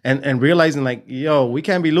 bro. And realizing like, yo, we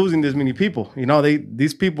can't be losing this many people.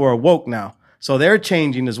 These people are woke now. So they're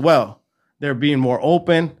changing as well. They're being more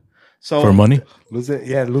open. So for money? Lose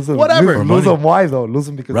them. Whatever. Lose them why though? Lose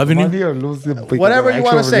them because revenue? of money or lose them because whatever you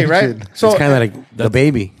want to say, right? So it's kind of like the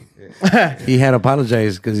baby. He had to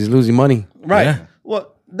apologize because he's losing money. Right. Yeah.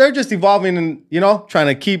 Well, they're just evolving and, trying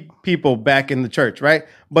to keep people back in the church, right?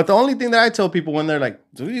 But the only thing that I tell people when they're like,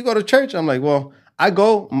 do you go to church? I'm like, well, I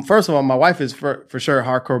go, first of all, my wife is for sure a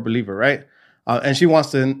hardcore believer, right? And she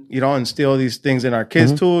wants to, instill these things in our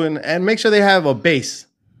kids too and make sure they have a base.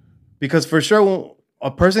 Because for sure,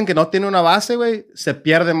 a person que no tiene una base, güey, se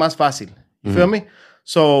pierde más fácil. You feel me?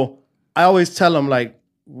 So I always tell them, like,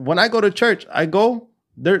 when I go to church,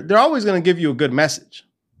 they're always going to give you a good message.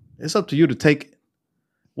 It's up to you to take it.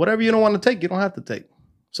 Whatever you don't want to take, you don't have to take.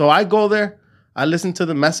 So I go there. I listen to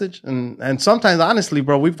the message, and sometimes, honestly,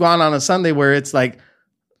 bro, we've gone on a Sunday where it's like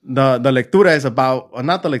the lectura is about, or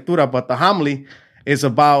not the lectura, but the homily is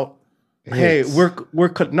about, hey, we're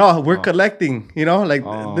collecting,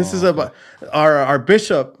 this is about our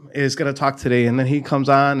bishop is gonna talk today, and then he comes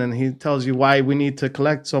on and he tells you why we need to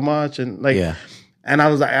collect so much, and and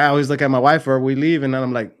I always look at my wife or we leave, and then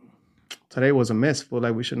I'm like, today was a miss. Well,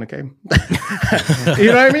 like we shouldn't have came.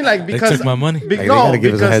 You know what I mean? Like because they took my money. They gotta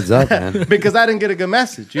give us a heads up, man. Because I didn't get a good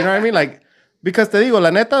message. You know what I mean? Like because te digo, la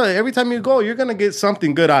neta, every time you go, you're gonna get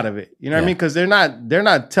something good out of it. You know what I mean? Because they're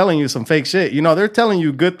not telling you some fake shit. They're telling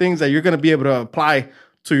you good things that you're gonna be able to apply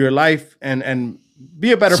to your life and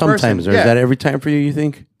be a better person. Sometimes, or is that every time for you? You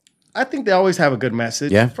think? I think they always have a good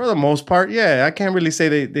message. Yeah. For the most part, yeah. I can't really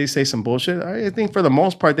say they say some bullshit. I think for the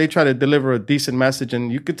most part, they try to deliver a decent message, and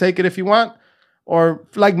you could take it if you want. Or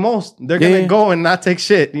like most, they're going to go and not take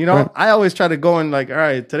shit. Right. I always try to go and like, all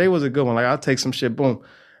right, today was a good one. Like, I'll take some shit. Boom.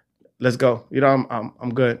 Let's go.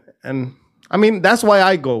 I'm good. And I mean, that's why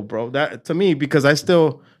I go, bro. That to me, because I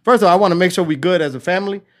still, first of all, I want to make sure we good as a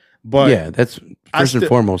family. But yeah, that's first and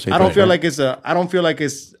foremost. I don't feel like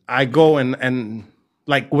it's I go and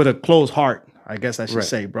like with a closed heart, I guess I should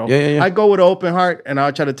say, bro. Yeah. I go with an open heart and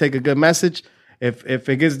I'll try to take a good message. If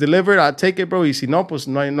it gets delivered, I'll take it, bro. Y si no, pues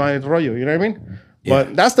no hay rollo. You know what I mean? Yeah.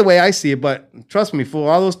 But that's the way I see it. But trust me, fool,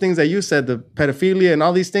 all those things that you said, the pedophilia and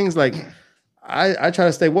all these things, like I try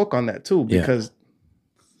to stay woke on that too, because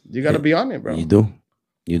you got to be on it, bro. You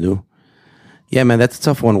do. Yeah, man, that's a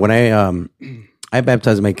tough one. When I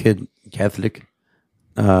baptized my kid Catholic,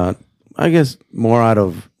 I guess more out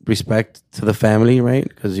of respect to the family, right?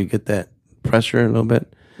 Because you get that pressure a little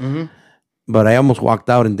bit. Mm-hmm. But I almost walked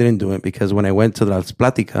out and didn't do it because when I went to las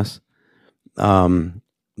pláticas,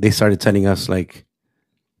 they started telling us like,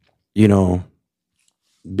 being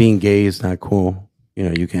gay is not cool.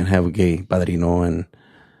 You can't have a gay padrino. And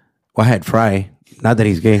I had Fry. Not that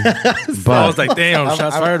he's gay. But I was like, damn,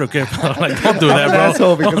 shots fired. Okay, like, don't do that, bro.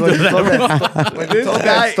 Asshole, because when you told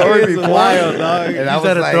that story before, wild, dog. And I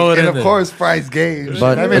was like, and of course, Fry's gay.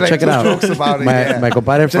 But I mean, check it out. My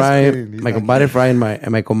compadre Fry, and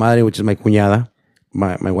my comadre, which is my cuñada,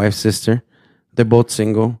 my wife's sister, they're both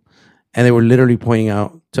single, and they were literally pointing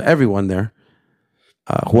out to everyone there,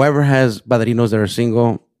 whoever has padrinos that are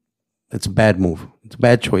single, it's a bad move. It's a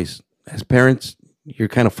bad choice. As parents, you're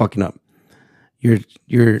kind of fucking up.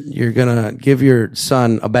 You're gonna give your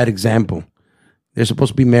son a bad example. They're supposed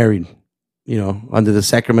to be married. under the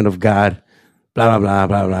sacrament of God, blah, blah, blah,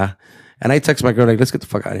 blah, blah. And I text my girl, like, let's get the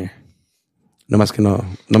fuck out of here. No más que no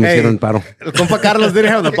me hicieron paro. El compa Carlos didn't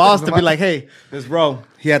have the balls to be like, hey, this bro.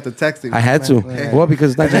 He had to text him. I had to. Yeah. Well,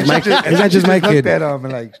 because it's not just my kid. It's not just my kid. At him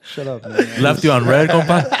and like, shut up, man. Left you on red,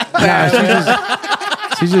 compa?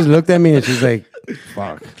 Nah, she just looked at me and she's like,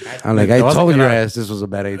 fuck. I'm like, I told your ass this was a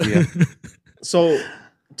bad idea. So,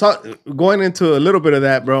 going into a little bit of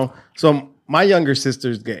that, bro. So, my younger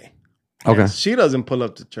sister's gay. Okay. She doesn't pull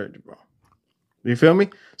up to church, bro. You feel me?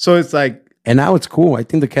 So, it's like. And now it's cool. I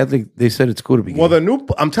think the Catholic, they said it's cool to be gay. Well,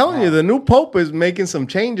 I'm telling you, the new Pope is making some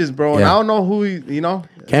changes, bro. And I don't know who,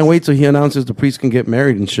 Can't wait till he announces the priest can get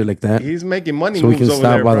married and shit like that. He's making money so moves we can over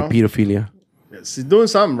stop there, all bro. the pedophilia. Yes, he's doing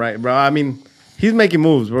something right, bro. I mean, he's making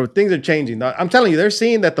moves, bro. Things are changing. I'm telling you, they're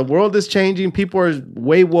seeing that the world is changing. People are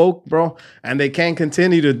way woke, bro. And they can't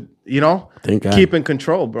continue to, keep in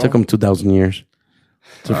control, bro. Took them 2,000 years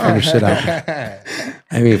to figure shit out.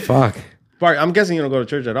 I mean, fuck. Bart, I'm guessing you don't go to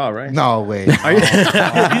church at all, right? No way. Are you?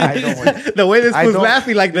 The way this was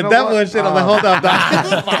laughing like the devil and shit. I'm like, hold up,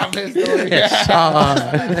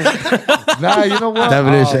 Nah, you know what?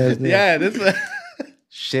 Yeah, this.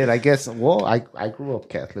 Shit, I guess. Well, I grew up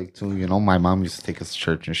Catholic too. My mom used to take us to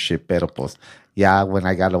church and shit. Pero pues, yeah, when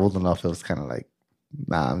I got old enough, it was kind of like,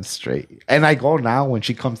 nah, I'm straight. And I go now when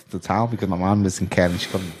she comes to town because my mom lives in Canada. She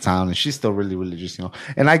comes to town and she's still really religious,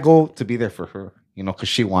 And I go to be there for her, because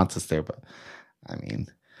she wants us there. But I mean,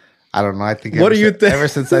 I don't know. I think. What do you think? Ever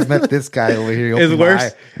since I met this guy over here,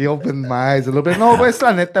 he opened my eyes a little bit. No, but it's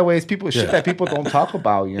not that way. It's shit that people don't talk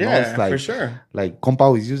about. Yeah, it's like, for sure. Like compa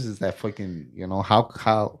always uses that fucking.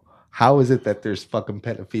 How is it that there's fucking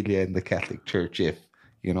pedophilia in the Catholic Church if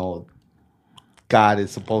God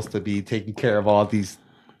is supposed to be taking care of all these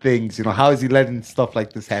things? How is he letting stuff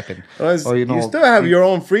like this happen? You still have your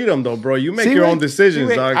own freedom, though, bro. You make your own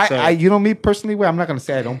decisions, dog. Me personally, I'm not gonna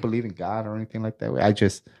say I don't believe in God or anything like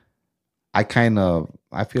that.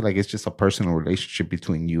 I feel like it's just a personal relationship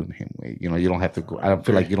between you and him. You don't have to go. I don't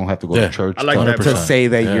feel like you don't have to go to church to say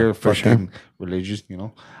that you're fucking religious.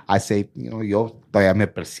 I say, yo, me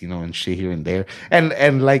persino and shit here and there,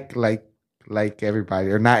 and like everybody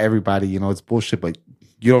or not everybody, it's bullshit. But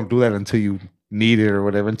you don't do that until you need it or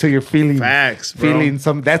whatever, until you're feeling facts, bro.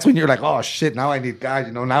 That's when you're like, oh shit, now I need God,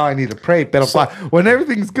 now I need to pray. But when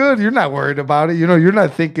everything's good, you're not worried about it, you're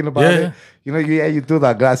not thinking about it. You do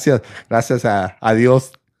that. Gracias a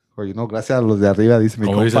Dios. Or gracias a los de arriba, dice mi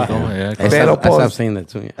compa. I stopped saying that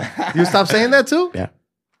too. Yeah. You stopped saying that too? Yeah.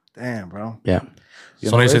 Damn, bro. Yeah.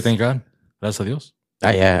 So you say thank God. Gracias a Dios.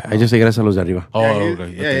 Yeah. I just say gracias a los de arriba. Okay.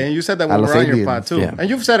 Yeah, and you said that when we were on your pod too. Yeah. And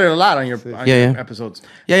you've said it a lot on your episodes.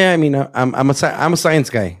 Yeah. I mean, I'm a science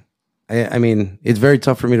guy. I mean, it's very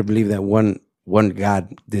tough for me to believe that one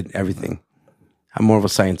God did everything. I'm more of a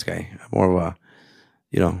science guy. I'm more of a,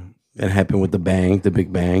 it happened with the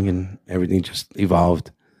Big Bang, and everything just evolved.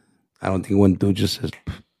 I don't think one dude just says,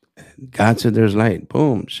 God said there's light.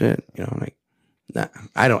 Boom, shit. Nah,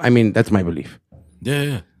 I don't. I mean, that's my belief.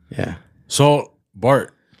 Yeah. So,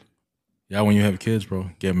 Bart, when you have kids, bro,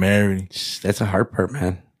 get married. That's a hard part,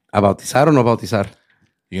 man. Bautizar or no bautizar?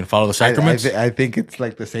 You gonna follow the sacraments? I think it's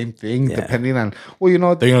like the same thing, depending on. They're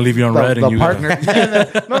gonna leave you on red, and the partner.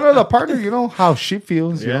 The partner. How she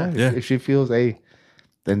feels. If she feels,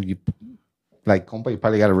 then you. Like, compa, you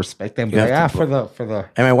probably got to respect them. But for the.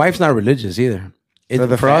 And my wife's not religious either.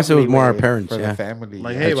 For us, it was more our parents. For the family.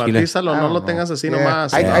 Like, hey, bautízalo, no lo tengas así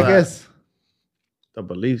nomás. I guess. The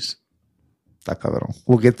beliefs. Está cabrón.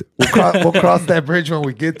 We'll cross that bridge when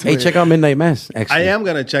we get to it. Hey, check out Midnight Mass, actually. I am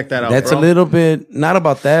going to check that out, That's bro. a little bit, not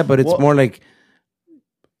about that, but it's more like,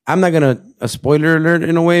 I'm not going to, a spoiler alert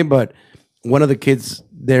in a way, but one of the kids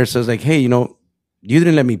there says like, hey, you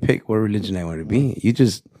didn't let me pick what religion I wanted to be. You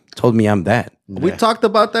just told me I'm that. We talked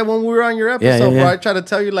about that when we were on your episode, bro. I tried to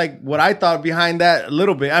tell you like what I thought behind that a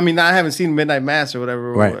little bit. I mean, I haven't seen Midnight Mass or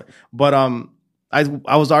whatever, right? But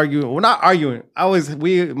I was arguing. Well, not arguing.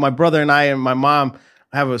 My brother and I and my mom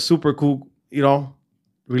have a super cool,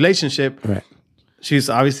 relationship. Right. She's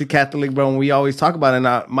obviously Catholic, bro, and we always talk about it.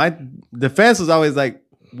 And my defense was always like,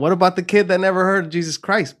 what about the kid that never heard of Jesus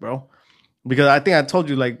Christ, bro? Because I think I told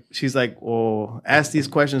you, like, she's like, well, ask these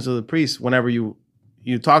questions to the priest whenever you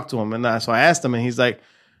talk to him. And so I asked him, and he's like,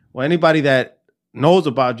 well, anybody that knows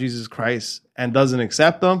about Jesus Christ and doesn't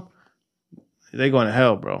accept them, they going to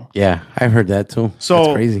hell, bro. Yeah, I've heard that too. So,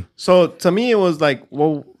 that's crazy. So to me, it was like,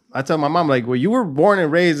 well, I tell my mom, like, well, you were born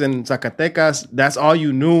and raised in Zacatecas. That's all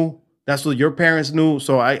you knew. That's what your parents knew.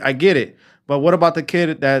 So I get it. But what about the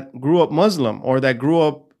kid that grew up Muslim or that grew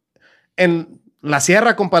up in La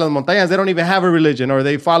Sierra, compa, las montañas? They don't even have a religion, or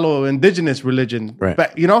they follow indigenous religion. Right.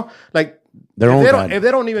 But, like, if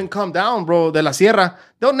they don't even come down, bro, de la sierra,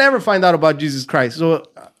 they'll never find out about Jesus Christ. So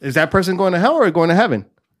is that person going to hell or going to heaven?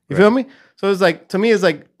 You feel me? So it's like, to me, it's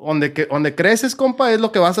like, donde creces, compa, es lo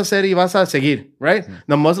que vas a hacer y vas a seguir, right?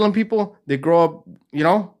 The Muslim people, they grow up, you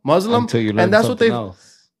know, Muslim. Until you learn and that's what they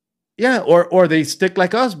else. Yeah, or they stick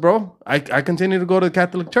like us, bro. I continue to go to the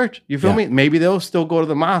Catholic Church. You feel me? Maybe they'll still go to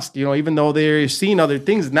the mosque, you know, even though they're seeing other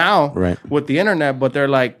things now with the internet, but they're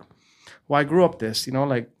like, well, I grew up this, you know,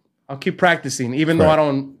 like, I'll keep practicing, even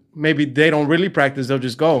though maybe they don't really practice, they'll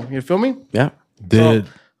just go. You feel me? Yeah. Did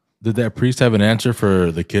that priest have an answer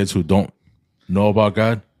for the kids who don't know about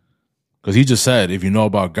God? Because he just said, if you know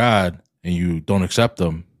about God and you don't accept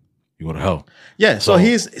them, you go to hell. Yeah. So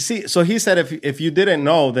he said, if you didn't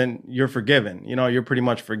know, then you're forgiven. You know, you're pretty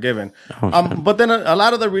much forgiven. But then a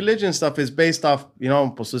lot of the religion stuff is based off, you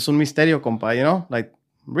know, pues es un misterio, compa, you know, like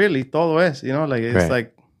really todo es, you know, like it's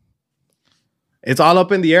like, it's all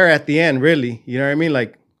up in the air at the end, really. You know what I mean?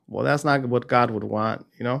 Like, well, that's not what God would want,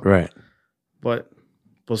 you know? Right. But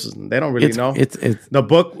they don't really know. It's the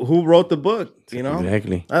book. Who wrote the book? You know,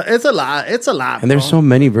 exactly. It's a lot. It's a lot. And there's so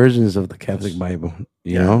many versions of the Catholic Bible.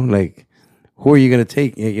 You know, like who are you gonna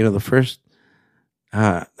take? You know, the first.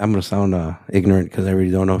 I'm gonna sound ignorant because I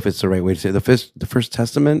really don't know if it's the right way to say it. The first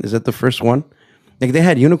Testament, is that the first one? Like they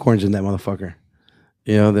had unicorns in that motherfucker.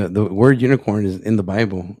 You know, the word unicorn is in the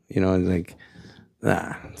Bible. You know, it's like,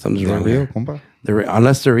 something's wrong real, compa?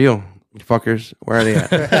 Unless they're real. Fuckers, where are they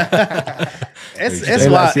at? It's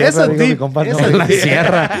a deep.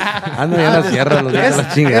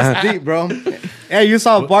 It's deep, bro. Hey, you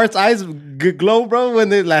saw Bart's eyes glow, bro, when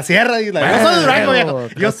they La Sierra. You're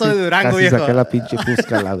like, yo soy de Durango,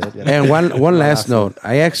 viejo. And one last note.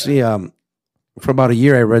 I actually, for about a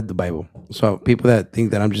year, I read the Bible. So people that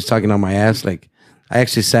think that I'm just talking on my ass, like, I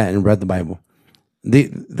actually sat and read the Bible.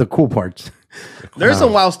 The cool parts. There's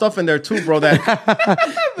some wild stuff in there too, bro. That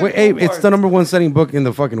wait, hey, it's the number one selling book in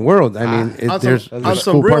the fucking world. I mean, there's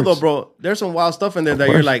some cool real parts. though, bro. There's some wild stuff in there that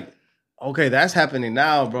you're like, okay, that's happening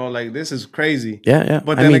now, bro. Like this is crazy. Yeah.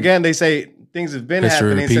 But then again, they say things have been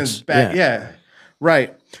happening since back. Yeah.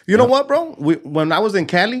 Right. You know what, bro? When I was in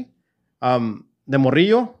Cali, de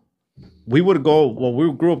Morrillo, we would go. Well,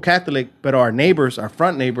 we grew up Catholic, but our neighbors, our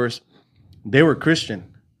front neighbors, they were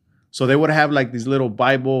Christian, so they would have like these little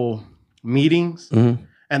Bible meetings, and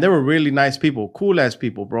they were really nice people, cool ass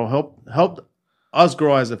people, bro. Helped us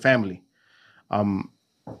grow as a family. Y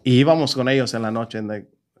íbamos con ellos en la noche, and like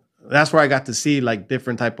that's where I got to see like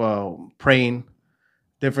different type of praying,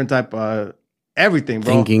 different type of everything,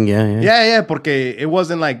 bro. Thinking, yeah. Porque it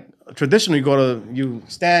wasn't like traditional. You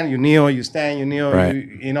stand, you kneel, you stand, you kneel, right.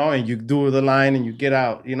 you know, and you do the line and you get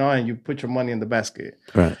out, you know, and you put your money in the basket.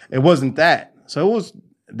 Right. It wasn't that. So it was.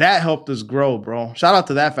 That helped us grow, bro. Shout out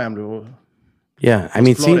to that family. Yeah, I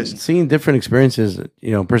mean, seeing different experiences,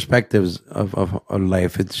 you know, perspectives of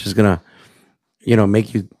life, it's just gonna, you know,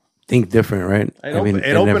 make you think different, right?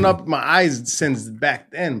 It opened up my eyes since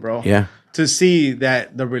back then, bro. Yeah. To see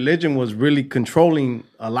that the religion was really controlling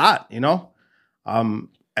a lot, you know? And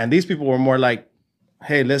these people were more like,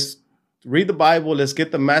 hey, let's read the Bible, let's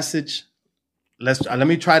get the message. Let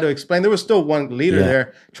me try to explain. There was still one leader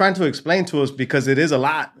there trying to explain to us because it is a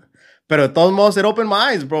lot. Pero de todos modos, it opened my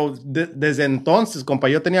eyes, bro. Desde entonces, compa,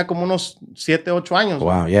 yo tenía como unos 7, 8 años.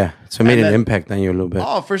 Wow, yeah. So it made an impact on you a little bit.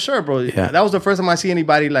 Oh, for sure, bro. Yeah. That was the first time I see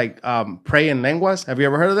anybody like pray in lenguas. Have you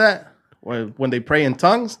ever heard of that? When they pray in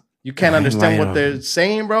tongues, you can't understand what they're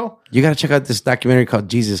saying, bro. You got to check out this documentary called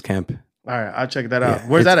Jesus Camp. All right, I'll check that out.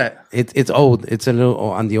 Where's that at? It's old. It's a little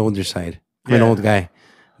on the older side. I'm an old guy.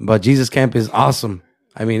 But Jesus Camp is awesome.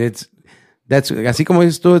 I mean, that's así como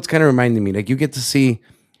dices tú, it's kind of reminding me. Like, you get to see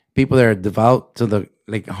people that are devout to the,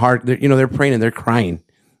 like, heart. You know, they're praying and they're crying.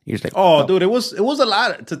 You're just like, oh, dude, it was a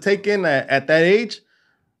lot to take in at that age.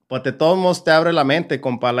 But de todos modos te abre la mente,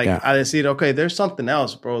 compa. Like, a decir, okay, there's something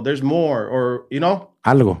else, bro. There's more. Or, you know.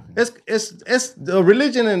 Algo. It's the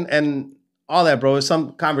religion and all that, bro.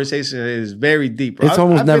 Some conversation is very deep, bro. It's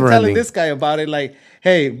almost never ending. I've been telling this guy about it, like,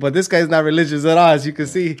 hey, but this guy's not religious at all, as you can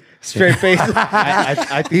see, straight face.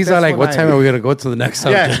 I think he's like, what time are we gonna go to the next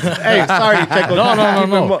subject? Yeah. Hey, sorry, Checo.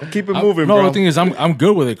 No. Keep it moving, bro. No, the thing is, I'm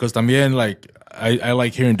good with it because también, like, I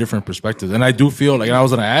like hearing different perspectives, and I do feel like, and I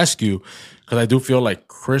was gonna ask you because I do feel like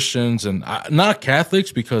Christians and not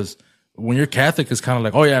Catholics, because when you're Catholic, it's kind of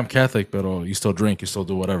like, oh yeah, I'm Catholic, but you still drink, you still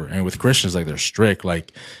do whatever. And with Christians, like, they're strict,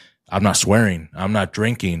 like, I'm not swearing, I'm not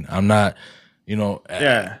drinking, I'm not, you know.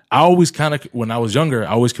 Yeah. I always kind of, when I was younger,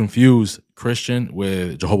 I always confused Christian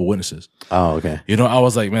with Jehovah's Witnesses. Oh, okay. You know, I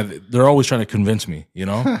was like, man, they're always trying to convince me, you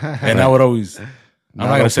know? And I would always, I'm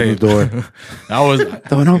not going to say the door. I was,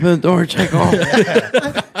 don't open the door, Checo.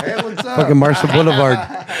 Hey, what's Fucking Marshall Boulevard.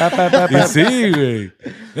 You see, güey.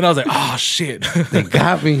 And I was like, oh, shit. They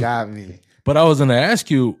got me. Got me. But I was going to ask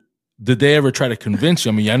you, did they ever try to convince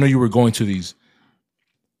you? I mean, I know you were going to these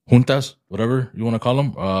juntas, whatever you want to call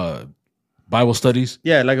them, Bible studies.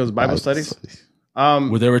 Yeah, like it was Bible studies.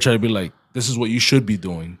 Would they ever try to be like, this is what you should be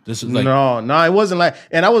doing? This is like No, it wasn't like,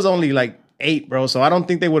 and I was only like 8, bro. So I don't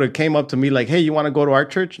think they would have came up to me like, hey, you want to go to our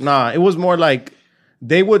church? Nah, it was more like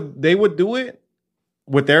they would do it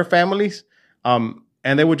with their families. And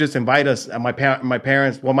they would just invite us. And my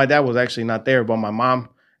parents, well, my dad was actually not there, but my mom.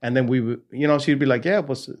 And then we would, she'd be like, yeah,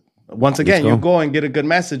 once again, you go and get a good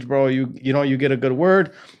message, bro. You get a good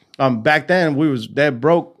word. Back then we was that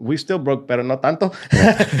broke. We still broke, pero no tanto.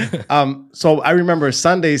 So I remember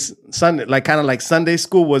Sunday, like kind of like Sunday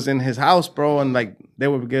school was in his house, bro, and like they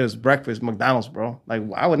would get us breakfast, McDonald's, bro. Like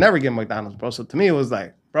I would never get McDonald's, bro. So to me it was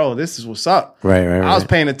like, bro, this is what's up. Right. I was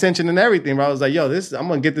paying attention and everything, bro. I was like, yo, I'm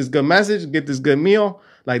gonna get this good message, get this good meal.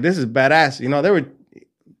 Like this is badass.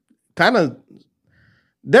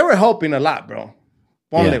 They were helping a lot, bro.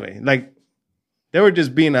 Like. They were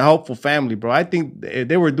just being a helpful family, bro. I think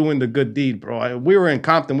they were doing the good deed, bro. We were in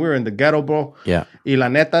Compton. We were in the ghetto, bro. Yeah. Y la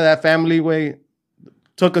neta, that family, way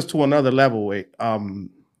took us to another level, way.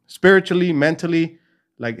 Spiritually, mentally,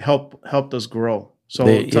 like helped us grow. So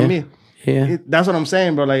to me, that's what I'm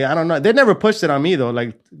saying, bro. Like, I don't know. They never pushed it on me, though,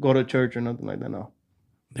 like go to church or nothing like that, no.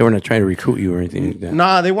 They were not trying to recruit you or anything like that.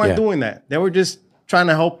 Nah, they weren't doing that. They were just trying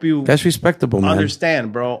to help you. That's respectable, man.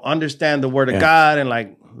 Understand, bro. Understand the word of God and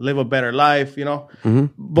like live a better life, Mm-hmm.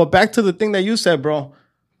 But back to the thing that you said, bro.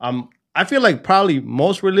 I feel like probably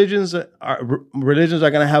most religions are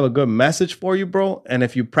gonna have a good message for you, bro. And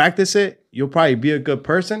if you practice it, you'll probably be a good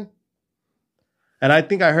person. And I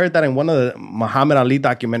think I heard that in one of the Muhammad Ali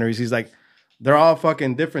documentaries. He's like, they're all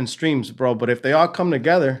fucking different streams, bro. But if they all come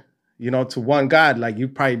together, to one God, like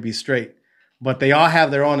you'd probably be straight. But they all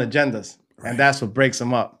have their own agendas, and that's what breaks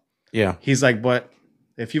them up. Yeah. He's like, but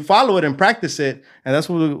if you follow it and practice it, and that's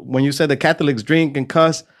when you said the Catholics drink and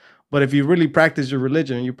cuss, but if you really practice your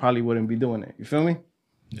religion, you probably wouldn't be doing it. You feel me?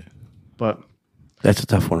 Yeah. But that's a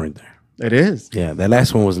tough one right there. It is. Yeah, that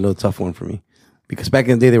last one was a little tough one for me. Because back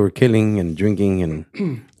in the day, they were killing and drinking and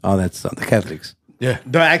all that stuff. The Catholics. Yeah.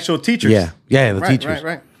 The actual teachers. Yeah, the teachers.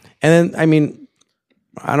 Right. And then, I mean,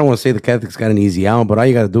 I don't want to say the Catholics got an easy out, but all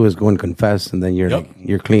you got to do is go and confess, and then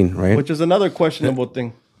you're clean, right? Which is another questionable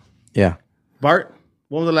thing. Yeah. Bart,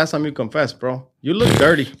 when was the last time you confessed, bro? You look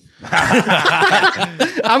dirty.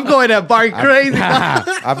 I'm going at Bart crazy.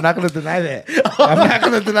 I'm not going to deny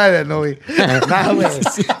that. No way. Nah, way.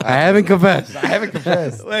 I haven't confessed.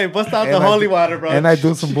 Wait, bust out the holy water, bro. And I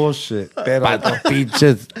do some bullshit.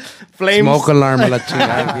 Pinches Flames. smoke alarm. La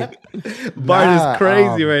chingada. Bart is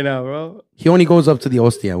crazy right now, bro. He only goes up to the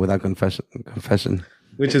hostia without confession.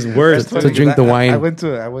 Which is worse. To drink the wine. I went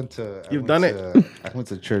to. You've done it? I went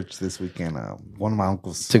to church this weekend. One of my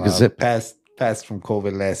uncles took a sip. Passed from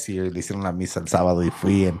COVID last year. Le hicieron la misa el sábado y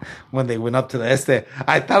fui. And when they went up to the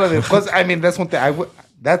I thought of it because I mean that's one thing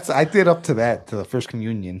I did up to the first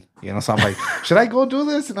communion. So I'm like, should I go do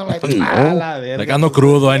this? And I'm like, like ando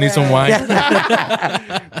crudo. I need some wine.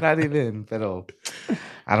 Not even, pero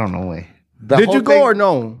I don't know. Way. Did you go or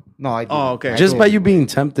no? No, I didn't. Oh, okay. Just by you being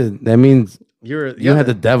tempted, that means you had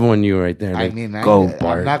the devil in you right there. Like, I mean, Bart.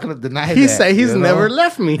 I'm not going to deny he that. said he's never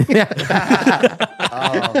left me.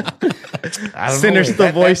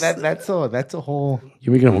 Sinister voice. That's a whole.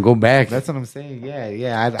 You're making him go back. That's what I'm saying.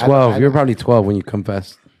 Yeah. 12. You're probably 12 when you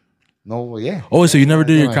confessed. No, yeah. Oh, so you never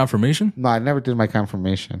did your confirmation? No, I never did my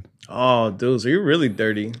confirmation. Oh, dude, so you're really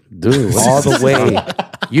dirty. Dude, all the way.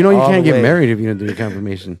 You can't get married if you don't do your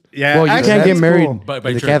confirmation. Yeah, well, you can't get married by in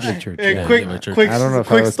the church. Catholic church. Quick, I don't know if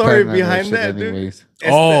quick I was story planning on behind shit that, dude. anyways.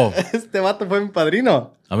 Este vato fue mi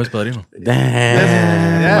padrino. I'm his padrino.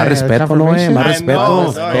 Damn. Más respeto, no es. Más I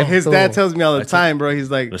know, respeto. his dad tells me all the time, bro. He's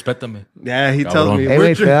like, Respétame. yeah, he tells me. Hey,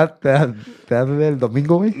 wait, ¿te da del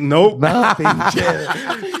domingo, güey? Nope. No, pinche.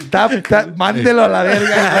 Mándelo a la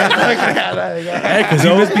verga. Hey, because he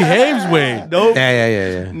misbehaves, way. Nope.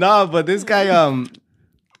 Yeah. No, but this guy,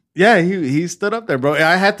 yeah, he stood up there, bro.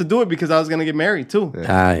 I had to do it because I was gonna get married too.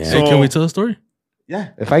 Yeah. Hey, can we tell the story? Yeah.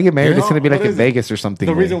 If I get married, it's gonna be like What in is it? Vegas or something.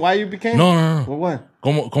 The güey. reason why you became? No. What?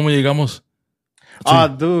 ¿Cómo llegamos? Oh,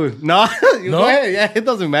 dude. No. No? Go ahead. Yeah, it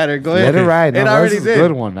doesn't matter. Go Let ahead. it ride. It No, already this is a did.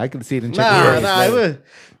 good one. I can see it and check it out. It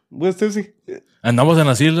was Susie. Andamos en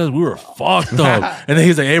las islas. We were fucked up. And then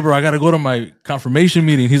he's like, hey, bro, I got to go to my confirmation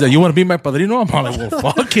meeting. He's like, you want to be my padrino? I'm like, well,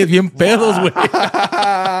 fuck it. Bien pedos, güey.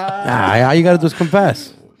 All you got to do is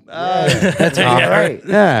confess. That's all right.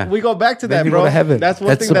 Yeah. We go back to Then that, you bro. go to heaven. That's one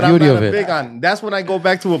That's thing the that I'm beauty not of it. big on. That's when I go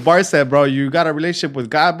back to what Bart said, bro. You got a relationship with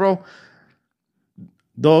God, bro.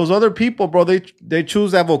 Those other people, bro, they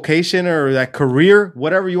choose that vocation or that career,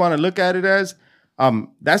 whatever you want to look at it as.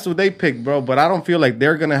 That's what they pick, bro. But I don't feel like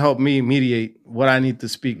they're gonna help me mediate what I need to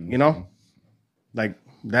speak. You know, like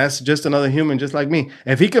that's just another human, just like me.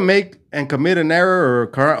 If he can make and commit an error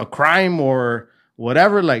or a crime or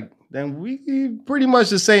whatever, like then we pretty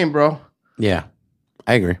much the same, bro. Yeah,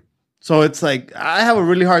 I agree. So it's like I have a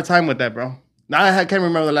really hard time with that, bro. Now I can't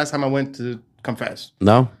remember the last time I went to confess.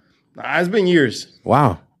 No? It's been years.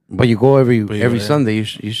 Wow. But you go every Sunday.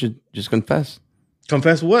 You should just confess.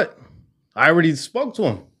 Confess what? I already spoke to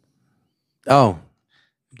him. Oh.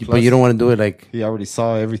 But you don't want to do it like... He already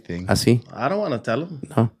saw everything. Así? I don't want to tell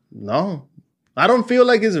him. No. I don't feel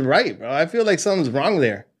like it's right, bro. I feel like something's wrong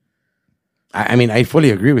there. I mean, I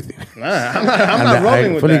fully agree with you. Nah, I'm not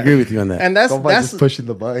rolling with that. I fully agree with you on that. And Don't mind that's just pushing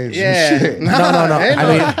the buttons. yeah. And shit. No.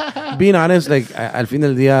 I mean, being honest, like, al fin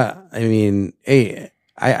del día, I mean, hey,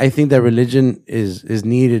 I think that religion is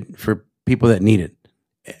needed for people that need it.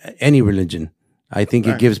 Any religion. I think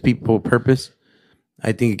it gives people purpose.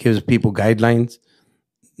 I think it gives people guidelines.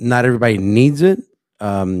 Not everybody needs it,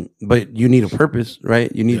 but you need a purpose,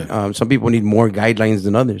 right? You need some people need more guidelines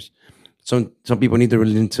than others. Some people need the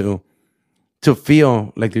religion to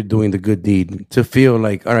feel like they're doing the good deed, to feel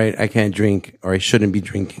like, all right, I can't drink or I shouldn't be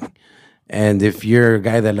drinking. And if you're a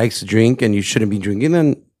guy that likes to drink and you shouldn't be drinking,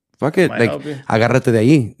 then fuck it. Like, agárrate de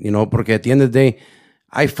ahí, you know, porque at the end of the day,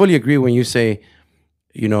 I fully agree when you say,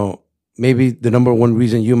 you know, maybe the number one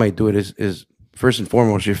reason you might do it is first and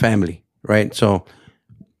foremost your family, right? So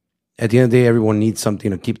at the end of the day, everyone needs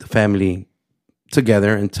something to keep the family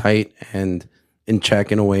together and tight and in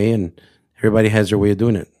check in a way, and everybody has their way of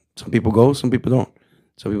doing it. Some people go, some people don't.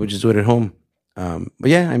 Some people just do it at home. But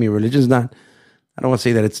yeah, I mean, religion's not, I don't want to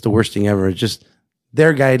say that it's the worst thing ever. It's just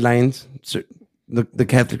their guidelines. So the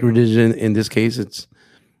Catholic religion, in this case, it's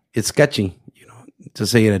sketchy, you know, to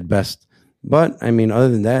say it at best. But I mean, other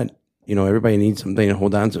than that, you know, everybody needs something to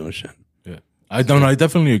hold on to and shit. Yeah. I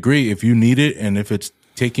definitely agree. If you need it and if it's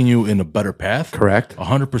taking you in a better path. Correct.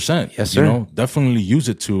 100%. Yes, sir. You know, definitely use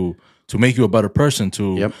it to make you a better person,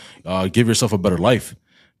 to give yourself a better life.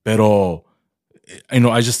 Pero, you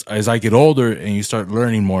know, as I get older and you start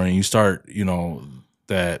learning more and you start, you know,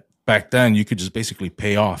 that back then you could just basically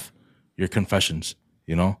pay off your confessions,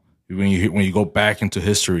 you know, when you go back into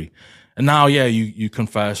history. And now, you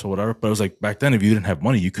confess or whatever. But it was like back then, if you didn't have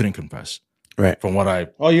money, you couldn't confess. Right.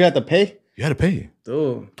 Oh, you had to pay? You had to pay.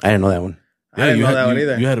 Dude. I didn't know that one. I didn't know that one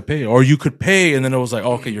either. You had to pay. Or you could pay and then it was like,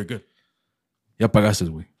 oh, okay, you're good. Ya pagaste,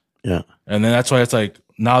 güey. Yeah. And then that's why it's like,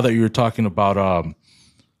 now that you're talking about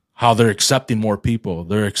how they're accepting more people,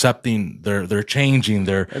 they're accepting, they're changing,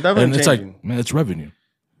 and it's like, man, it's revenue.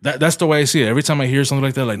 That's the way I see it. Every time I hear something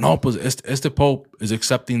like that, like, no, pues este Pope is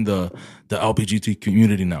accepting the LGBTQ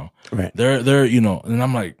community now. Right. They're you know, and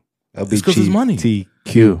I'm like, it's because it's money.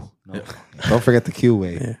 LGBTQ. No. Don't forget the Q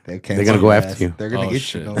way. Yeah. They're gonna go after you. They're gonna get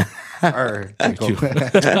shit. you.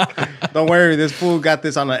 Don't worry, this fool got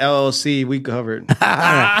this on the LLC. We covered.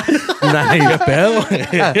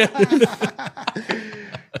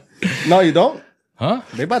 No, you don't? Huh?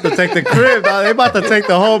 They about to take the crib, dog. They about to take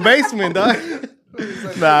the whole basement, dog.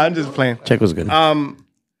 Nah, I'm just playing. Check was good.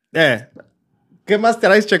 Yeah. ¿Qué más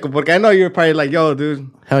traes, Checo? Porque I know you're probably like, yo, dude.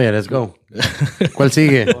 Hell yeah, let's go. ¿Cuál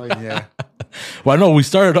sigue? Oh, yeah. Well, no, we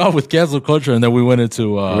started off with cancel culture and then we went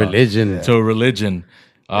into religion. To religion.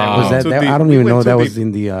 Was that I don't even know that was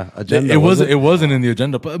in the agenda. It wasn't in the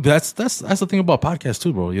agenda, but that's the thing about podcasts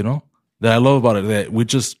too, bro. You know that I love about it, that we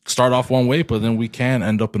just start off one way, but then we can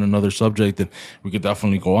end up in another subject, and we could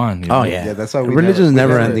definitely go on. You know? Oh yeah, that's why religion is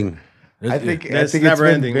never ending. I think It's it's never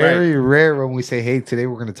been ending, very rare when we say, "Hey, today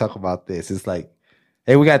we're going to talk about this." It's like,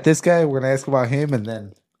 "Hey, we got this guy. We're going to ask about him," and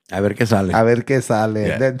then A ver qué sale. a ver qué sale.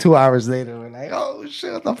 Yeah. And then 2 hours later, we're like, "Oh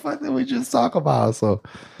shit, what the fuck did we just talk about?" So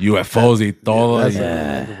UFOs y todo. that's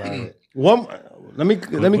Yeah. what I think about it.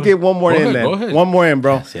 Let me get one more in Go then. ahead. One more in,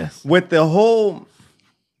 bro. Yes. With the whole,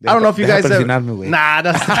 I don't know if you guys ever. presionarme, güey. Nah,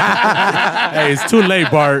 that's Hey, it's too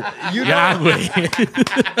late, Bart. You Ya, güey.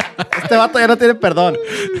 este vato ya no tiene perdón.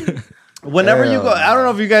 Whenever you go, I don't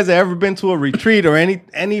know if you guys have ever been to a retreat or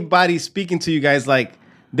anybody speaking to you guys like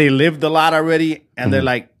they lived a lot already and they're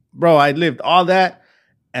like, bro, I lived all that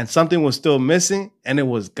and something was still missing and it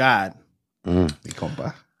was God. Mi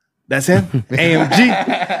compa. That's him?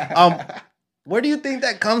 AMG. Where do you think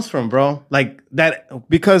that comes from, bro? Like that,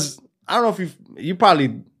 because I don't know if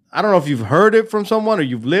I don't know if you've heard it from someone or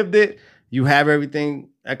you've lived it. You have everything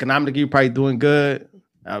economically, you're probably doing good.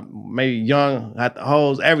 maybe young, at the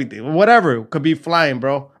hose, everything, whatever could be flying,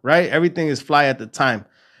 bro. Right? Everything is fly at the time,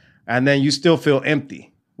 and then you still feel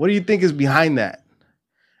empty. What do you think is behind that?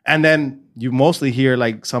 And then you mostly hear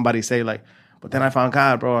like somebody say like, "But then I found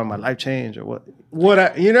God, bro, and my life changed," or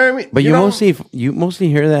what? You know what I mean? But you mostly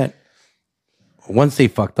hear that once they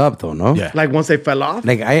fucked up, though, no? Yeah. Like once they fell off.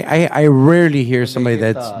 Like I rarely hear somebody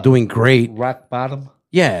that's doing great. Rock bottom.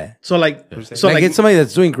 Yeah. So like It's somebody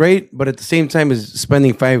that's doing great, but at the same time is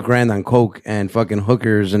spending $5,000 on coke and fucking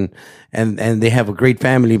hookers, and they have a great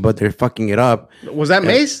family, but they're fucking it up. Was that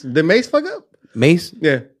Mace? Did Mace fuck up? Mace?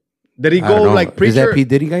 Yeah. Did he I don't go know. like preacher? Is that P.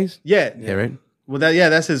 Diddy, guys? Yeah. Yeah, right? Well,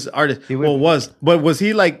 that's his artist. But was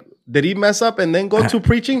he like? Did he mess up and then go to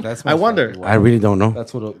preaching? I wonder. I really don't know.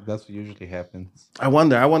 That's what usually happens. I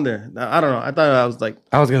wonder. I don't know. I thought I was like,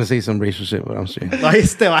 I was going to say some racial shit, but I'm serious. "Ahí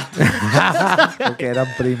este vato." Porque eran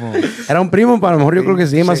primos. Era un primo, pero a lo mejor yo creo que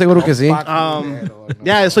sí, más seguro que sí.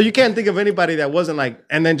 Yeah. So you can't think of anybody that wasn't like,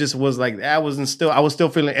 and then just was like, I was still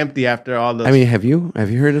feeling empty after all this. I mean, have you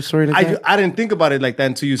heard a story like that? I didn't think about it like that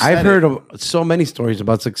until you said I've heard of so many stories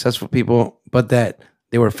about successful people, but that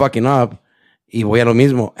they were fucking up. Y voy a lo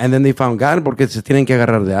mismo. And then they found God porque se tienen que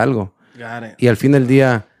agarrar de algo. Got it. Y al fin del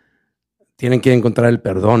día tienen que encontrar el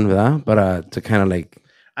perdón, ¿verdad? Para to kind of like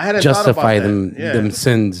I hadn't justify thought about that. them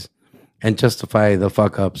sins and justify the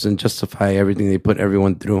fuck ups and justify everything they put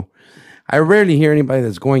everyone through. I rarely hear anybody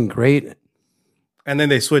that's going great And then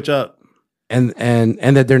they switch up.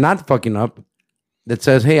 and that they're not fucking up, that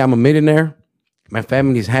says, hey, I'm a millionaire, my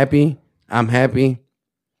family's happy, I'm happy,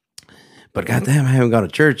 but goddamn, I haven't got to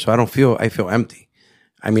church, so I feel empty.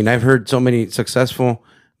 I mean, I've heard so many successful,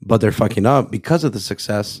 but they're fucking up because of the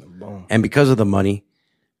success and because of the money,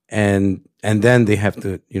 and then they have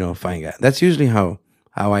to, find God. That's usually how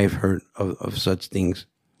I've heard of such things.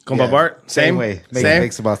 Compa Bart, same way. Same.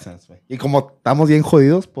 Makes about sense, way. Y como estamos bien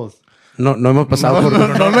jodidos, pues. No hemos pasado por...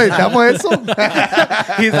 No necesitamos eso.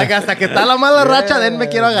 He's like, hasta que está la mala racha, then me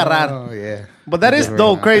quiero agarrar. Oh, yeah. But that is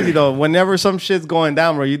though crazy though. Whenever some shit's going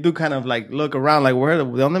down, bro, you do kind of like look around, like, ¿de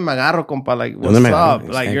dónde me agarro, compa? Like, what's up?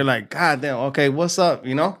 Like, you're like, God damn, okay, what's up?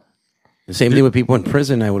 You know? The same thing with people in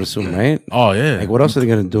prison, I would assume, right? Oh, yeah. Like, what else are they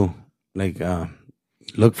going to do? Like,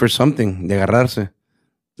 look for something, de agarrarse.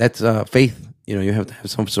 That's faith. You have to have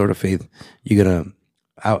some sort of faith. You're going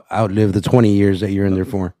to outlive the 20 years that you're in there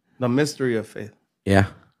for. The mystery of faith. Yeah.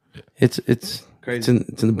 It's Crazy.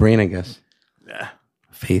 It's in the brain, I guess. Yeah.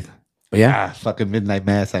 Faith. But yeah. Fucking Midnight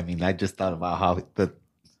Mass. I mean, I just thought about how the...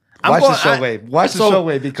 Watch the show,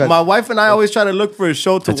 way, because... My wife and I always try to look for a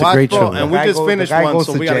show to It's a watch, great bro, show, and man. we just finished one,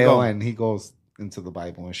 so we gotta go. And he goes into the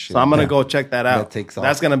Bible and shit. So I'm gonna go check that out. That takes off.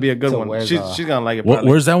 That's gonna be a good So one. where's, She's gonna like it. Probably.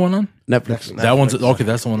 Where's that one on? Netflix. That one's okay.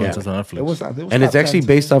 That's the one that's on Netflix. It was And it's actually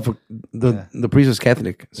based off of the priest is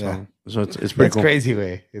Catholic. So it's pretty It's cool. crazy,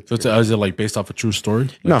 way. So is it like based off a true story?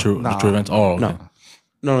 Like No. true events. Oh, okay.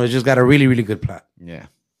 No, it's just got a really, really good plot. Yeah.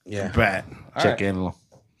 Yeah. Bad. Check in.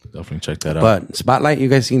 Definitely check that out. But Spotlight, you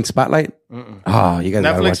guys seen Spotlight? Oh, you guys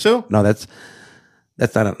gotta watch. Netflix too? No, that's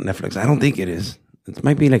not on Netflix. I don't think it is. It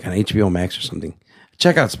might be like on HBO Max or something.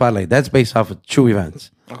 Check out Spotlight. That's based off of true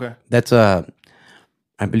events. Okay. That's I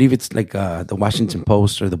believe it's like the Washington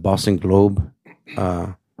Post or the Boston Globe.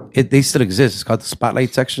 They still exist. It's called the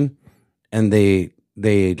Spotlight section, and they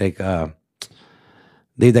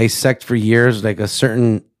dissect for years like a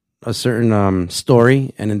certain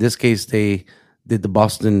story, and in this case they did the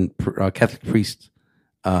Boston Catholic priest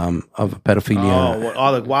of pedophilia. Oh,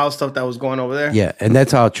 all the wild stuff that was going over there. Yeah, and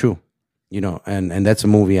that's all true, and that's a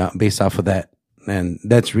movie based off of that, and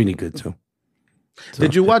that's really good too. So,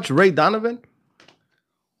 Did you watch Ray Donovan?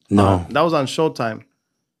 No, That was on Showtime.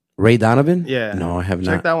 Ray Donovan. Yeah. No, I have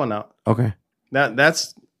Check not. that one out. Okay.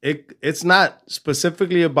 That's it. It's not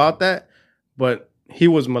specifically about that, but he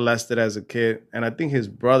was molested as a kid, and I think his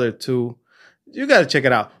brother too. You got to check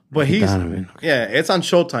it out. But he's Donovan. yeah, it's on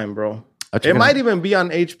Showtime, bro. It might even be on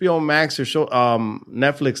HBO Max or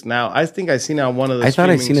Netflix now. I think I seen it on one of the. I thought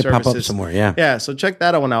I streaming seen it pop up services. somewhere. Yeah. Yeah, so check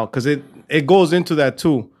that one out because it goes into that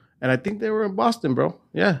too. And I think they were in Boston, bro.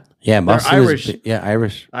 Yeah. Yeah, They're Boston is- Irish.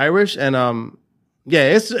 Irish. Irish and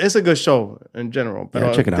yeah, it's a good show in general. But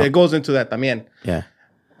Yeah, check it out. It goes into that también. Yeah.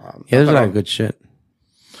 There's a lot of good shit.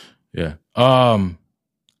 Yeah. Kind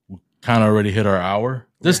of already hit our hour.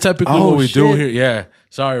 This is typically Oh, what we do shit. here. Yeah.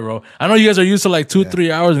 Sorry, bro. I know you guys are used to like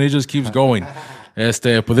 2-3 hours and it just keeps going.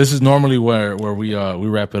 But this is normally where we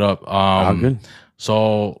wrap it up. Good.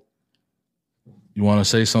 So you want to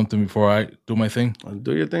say something before I do my thing?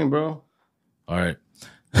 Do your thing, bro. All right.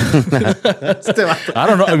 Still, I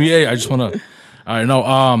don't know. I mean, hey, I just want to. All right,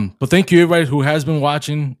 no, but thank you everybody who has been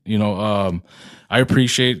watching. You know, I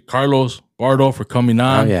appreciate Carlos Bardo for coming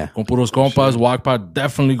on. Con Puros Compas, Walkpod.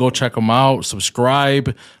 Definitely go check them out.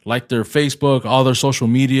 Subscribe, like their Facebook, all their social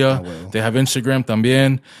media. They have Instagram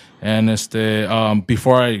también. And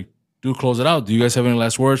before I do close it out, do you guys have any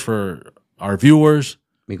last words for our viewers?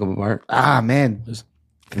 Man,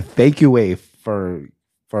 thank you, Wave,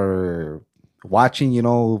 for watching. You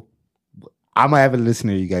know, I'm an avid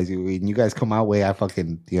listener. You guys, when you guys come out, way I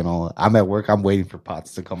fucking, you know, I'm at work. I'm waiting for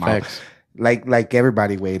pods to come out. Like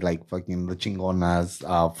everybody, wait, like fucking the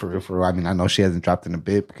Chingonas. For I mean, I know she hasn't dropped in a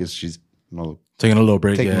bit because she's, you know, taking a little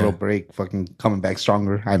break, fucking coming back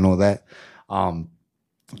stronger. I know that.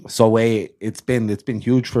 So wait, it's been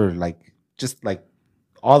huge for just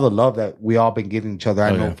all the love that we all been giving each other.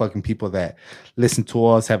 I know fucking people that listen to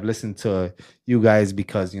us have listened to you guys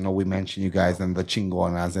because, you know, we mentioned you guys and the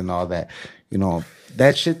Chingonas and all that. You know,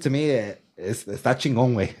 that shit to me, it's that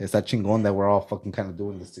chingon way. It's that chingon that we're all fucking kind of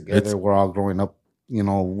doing this together. We're all growing up. You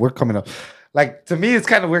know, we're coming up. Like, to me, it's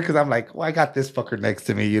kind of weird because I'm like, well, I got this fucker next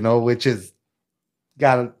to me, you know, which is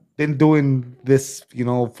been doing this, you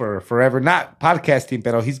know, for forever. Not podcasting,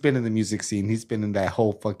 but he's been in the music scene. He's been in that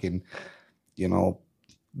whole fucking, you know,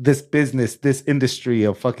 this business, this industry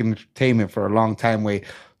of fucking entertainment for a long time.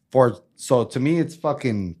 So to me, it's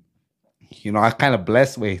fucking, you know, I kind of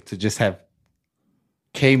blessed way to just have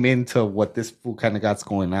came into what this fool kind of got's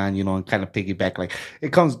going on, you know, and kind of piggyback. Like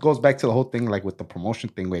it goes back to the whole thing, like with the promotion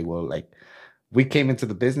thing way. Well, like we came into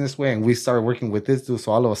the business way and we started working with this dude.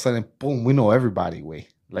 So all of a sudden, boom, we know everybody way.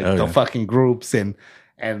 Like fucking groups and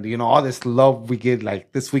you know, all this love we get.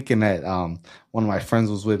 Like this weekend at one of my friends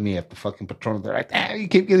was with me at the fucking Patron. They're like, you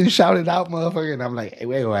keep getting shouted out, motherfucker. And I'm like, hey,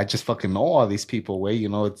 wait, I just fucking know all these people way. You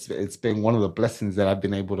know, it's been one of the blessings that I've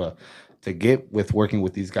been able to get with working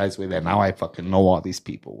with these guys way, that now I fucking know all these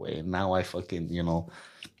people way. And now I fucking, you know,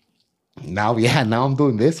 now I'm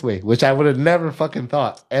doing this way, which I would have never fucking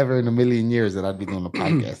thought ever in a million years that I'd be doing a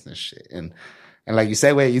podcast and shit. And like you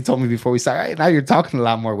said, you told me before we started, hey, now you're talking a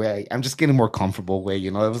lot more way. I'm just getting more comfortable way,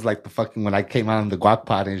 you know. It was like the fucking, when I came out on the Guac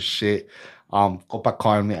Pod and shit, Compa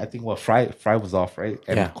called me, I think Fry was off, right?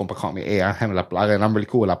 And Compa called me, hey, I'm having La Plaga, and I'm really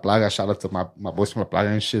cool with La Plaga. Shout out to my boys from La Plaga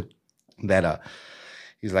and shit. That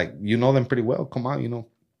he's like, you know them pretty well, come on, you know.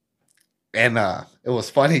 And it was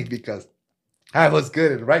funny because I was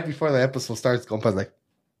good. And right before the episode starts, Compa's like,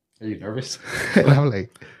 are you nervous? And I'm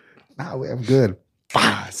like, nah, I'm good.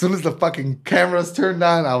 As soon as the fucking cameras turned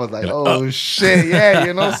on, I was like, oh shit, yeah,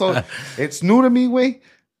 you know. So it's new to me, way,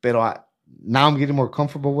 but now I'm getting more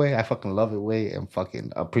comfortable, way. I fucking love it, way, and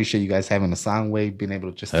fucking appreciate you guys having a song, way, being able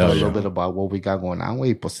to just tell a little bit about what we got going on,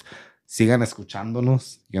 way. Pues sigan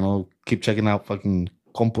escuchándonos, you know, keep checking out fucking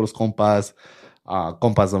Con Puros Compas,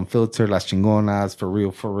 Compas Unfiltered, Las Chingonas, For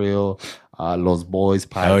Real, Los Boys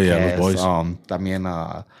podcast, Los Boys.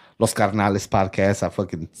 También Los Carnales podcast. I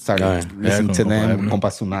fucking started listening to them.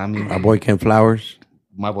 Compa Tsunami. My boy Ken Flowers.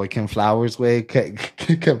 Way.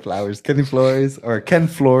 Ken Flowers. Kenny Flores. Or Ken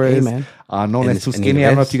Flores. Hey, man. Known as Too Skinny. I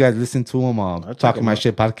don't know if you guys listen to him. Talking My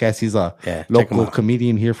Shit podcast. He's a local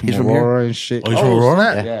comedian here from Aurora and shit. Oh, he's from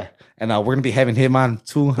Aurora? Yeah. And we're gonna be having him on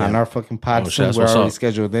too on our fucking pod soon. We're already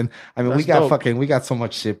scheduled in. I mean, we got so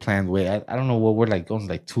much shit planned. I don't know what we're like going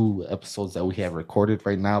like 2 episodes that we have recorded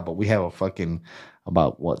right now, but we have a fucking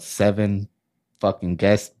about 7 fucking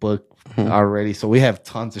guest book already. So we have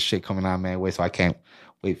tons of shit coming on, man. So I can't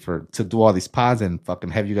wait to do all these pods and fucking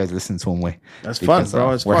have you guys listen to them. That's fun,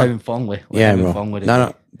 bro. We're having fun. We're having fun with it.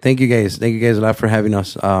 No. Thank you guys a lot for having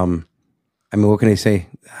us. I mean, what can I say?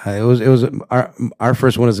 It was our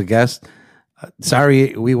first one as a guest.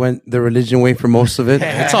 Sorry, we went the religion way for most of it.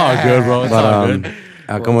 It's all good, bro. It's all good.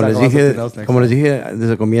 Como les dije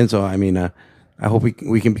desde el comienzo, I mean, I hope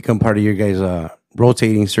we can become part of your guys'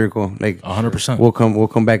 rotating circle. Like 100%. We'll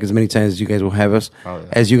come back as many times as you guys will have us,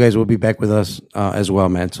 as you guys will be back with us as well,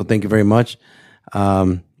 man. So thank you very much.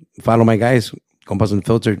 Follow my guys, Compas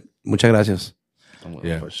Unfiltered. Muchas gracias.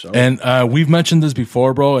 Yeah, sure. And we've mentioned this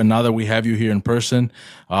before, bro. And now that we have you here in person,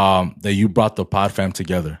 that you brought the pod fam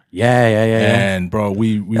together. Yeah. And bro,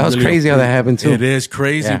 we that was really crazy how that happened too. It is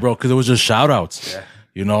crazy, bro, because it was just shout outs,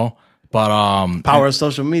 you know. But power of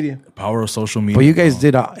social media. But you guys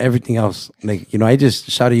did everything else. Like, you know, I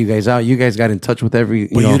just shouted you guys out. You guys got in touch with you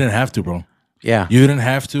didn't have to, bro. Yeah, you didn't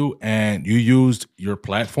have to, and you used your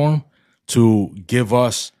platform to give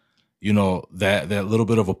us, you know, that little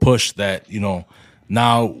bit of a push that, you know.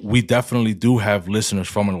 Now, we definitely do have listeners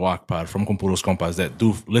from El Guac Pod, from Con Puros Compas that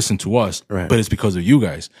do listen to us, but it's because of you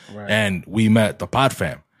guys. Right. And we met the pod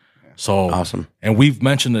fam. So awesome. And we've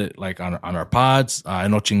mentioned it like on our pods. I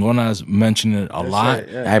know Chingona's mentioned it a lot. Right,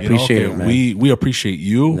 yeah. I appreciate it, man. We appreciate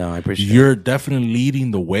you. No, I appreciate You're definitely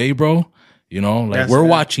leading the way, bro. You know, like we're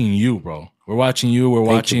watching you, bro. We're watching you. We're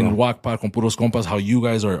watching Walk Pod con Puros Compas, how you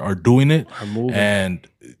guys are doing it. And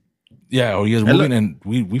yeah, he is moving, and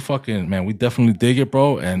we fucking, man, we definitely dig it,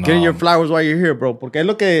 bro. And getting your flowers while you're here, bro. Porque es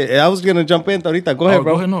lo que I was gonna jump in ahorita. Go ahead,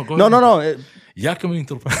 bro. Go ahead, no. Ya que me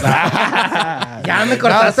interrumpiste. Ya me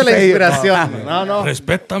cortaste la inspiración. No.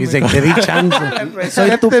 Respétame. Dice que te di chance.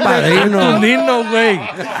 Soy tu padrino. Nino, güey.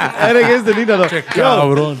 Eric is the Nino.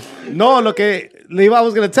 Cabrón. No, lo que Levi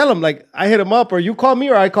was gonna tell him, like, I hit him up, or you called me,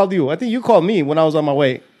 or I called you. I think you called me when I was on my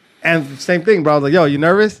way. And same thing, bro. I was like, yo, you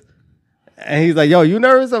nervous? And he's like, yo, you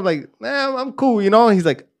nervous? I'm like, nah, I'm cool, you know? He's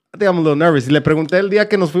like, I think I'm a little nervous. Y le pregunté el día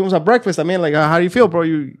que nos fuimos a breakfast. I mean, like, how do you feel, bro?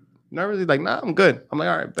 You nervous? He's like, nah, I'm good. I'm like,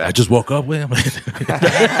 all right, bet. I just woke up with him.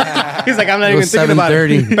 He's like, I'm not even thinking about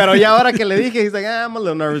it. Pero ya ahora que le dije, he's like, I'm a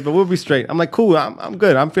little nervous, but we'll be straight. I'm like, cool, I'm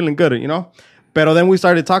good. I'm feeling good, you know? Pero then we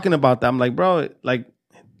started talking about that. I'm like, bro, like,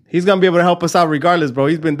 he's going to be able to help us out regardless, bro.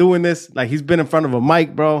 He's been doing this. Like, he's been in front of a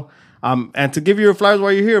mic, bro. And to give you your flowers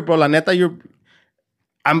while you're here, bro, la neta,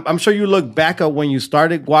 I'm sure you look back at when you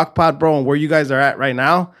started Guac Pod, bro, and where you guys are at right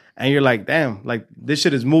now, and you're like, damn, like this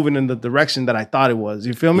shit is moving in the direction that I thought it was.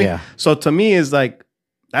 You feel me? Yeah. So to me, it's like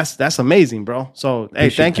that's amazing, bro. So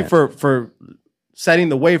hey, thank you for setting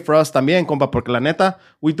the way for us también, compa. Porque la neta,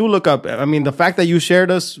 we do look up. I mean, the fact that you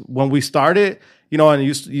shared us when we started, you know, and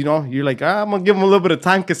you know, you're like, I'm gonna give them a little bit of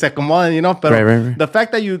time que se acomoden, you know. But right. the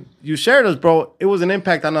fact that you shared us, bro, it was an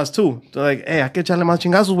impact on us too. So like, hey, I can echarle más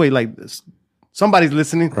chingazos, way like this. Somebody's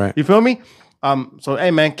listening. Right. You feel me? So, hey,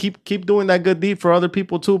 man, keep doing that good deed for other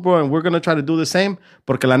people too, bro. And we're going to try to do the same.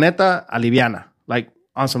 Porque la neta, aliviana. Like,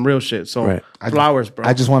 on some real shit. So, flowers, bro.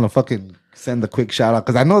 I just want to fucking send a quick shout out.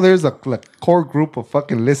 Because I know there's a core group of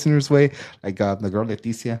fucking listeners, way. Like the girl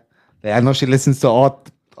Leticia. I know she listens to all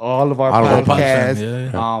of our podcasts.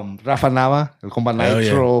 Yeah. Rafa Nava, El Compa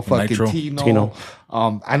Nitro, fucking Tino.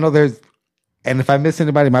 I know there's... And if I miss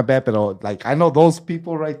anybody, my bad. But like, I know those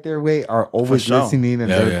people right there, way are always listening,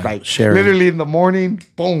 and they're like sharing. Literally in the morning,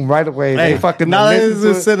 boom, right away. Hey, they fucking now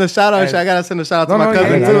let's send a shout out. I gotta send a shout out to my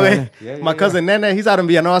cousin too. My cousin Nene, he's out in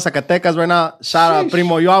Villanueva, Zacatecas right now. Shout out,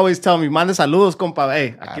 primo. You always tell me, mande saludos, compa.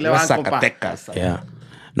 Hey, aquí le van, compa. Yeah.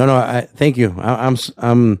 No. Thank you. I'm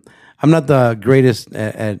not the greatest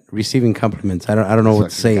at receiving compliments. I don't know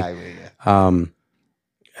what to say. I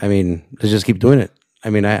mean, let's just keep doing it.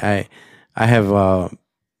 I mean, I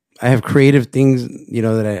have creative things, you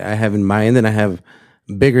know, that I have in mind, and I have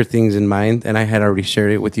bigger things in mind, and I had already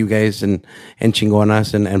shared it with you guys and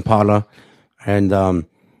Chingonas and Paula. And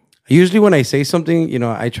usually when I say something, you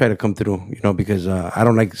know, I try to come through, you know, because I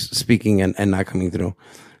don't like speaking and not coming through.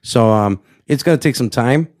 So it's going to take some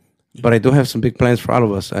time, but I do have some big plans for all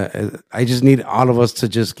of us. I just need all of us to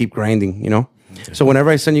just keep grinding, you know? Okay. So whenever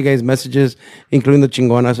I send you guys messages, including the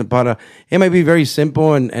Chingonas and Paula, it might be very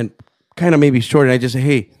simple and kind of maybe short, and I just say,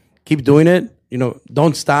 hey, keep doing it, you know,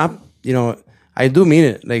 don't stop, you know, I do mean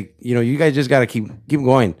it, like, you know, you guys just gotta keep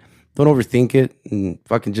going, don't overthink it, and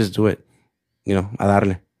fucking just do it, you know, a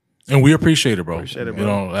darle. And we appreciate it, bro. You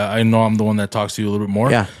know, I know I'm the one that talks to you a little bit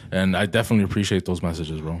more, and I definitely appreciate those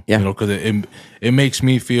messages, bro. You know, because it makes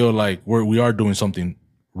me feel like we are doing something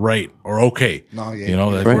right or okay. You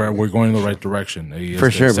know, that we're going in the right direction.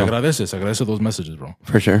 For sure, bro. Se agradece those messages, bro.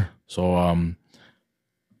 For sure. So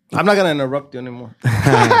I'm not gonna interrupt you anymore.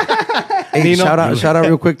 Hey, shout out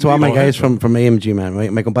real quick to all my guys from AMG, man.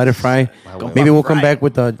 Right? My compadre Fry. Maybe we'll come back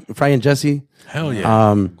with Fry and Jesse. Hell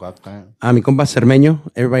yeah. Mi compa Cermeño.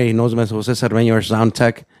 Everybody knows him as Jose Cermeño, our sound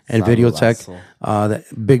tech and video tech. That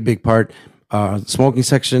big part. Smoking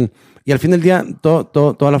section. Y al fin del día,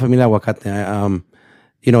 toda la familia Aguacate.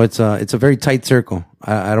 You know, it's a very tight circle.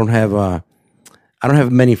 I don't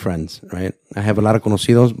have many friends, right? I have a lot of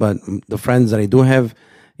conocidos, but the friends that I do have,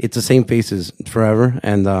 it's the same faces forever,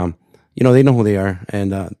 and you know, they know who they are.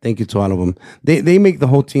 And thank you to all of them. They make the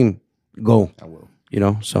whole team go. I will. You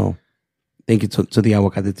know, so thank you to the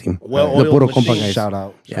Aguacate team. Well, the Puro Compa guys. Shout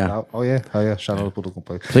out. Oh yeah. Shout out to Puro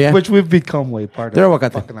Compa. So yeah, which we've become way part They're of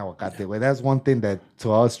Aguacate. fucking Aguacate way. That's one thing that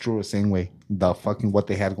to us drew us in way. The fucking what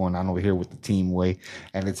they had going on over here with the team way,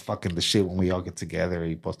 and it's fucking the shit when we all get together.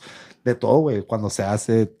 Y pues de todo way. Cuando se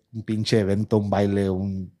hace un pinche evento, un baile,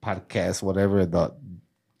 un podcast, whatever.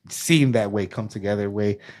 Seeing that way come together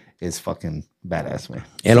way is fucking badass way.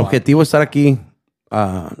 El objetivo es estar aquí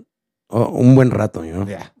un buen rato, you know?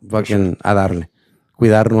 Yeah, fucking a darle,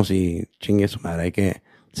 cuidarnos y chingue su madre. Hay que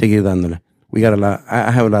seguir dándole. We got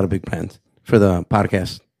I have a lot of big plans for the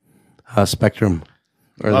podcast spectrum.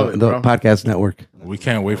 or the podcast network. We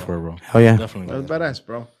can't wait for it, bro. Oh yeah, Definitely. That's badass,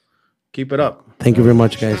 bro. Keep it up. Thank you very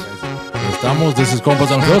much, guys. Estamos. This is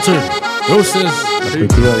Compas Unfiltered.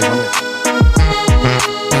 Deuces.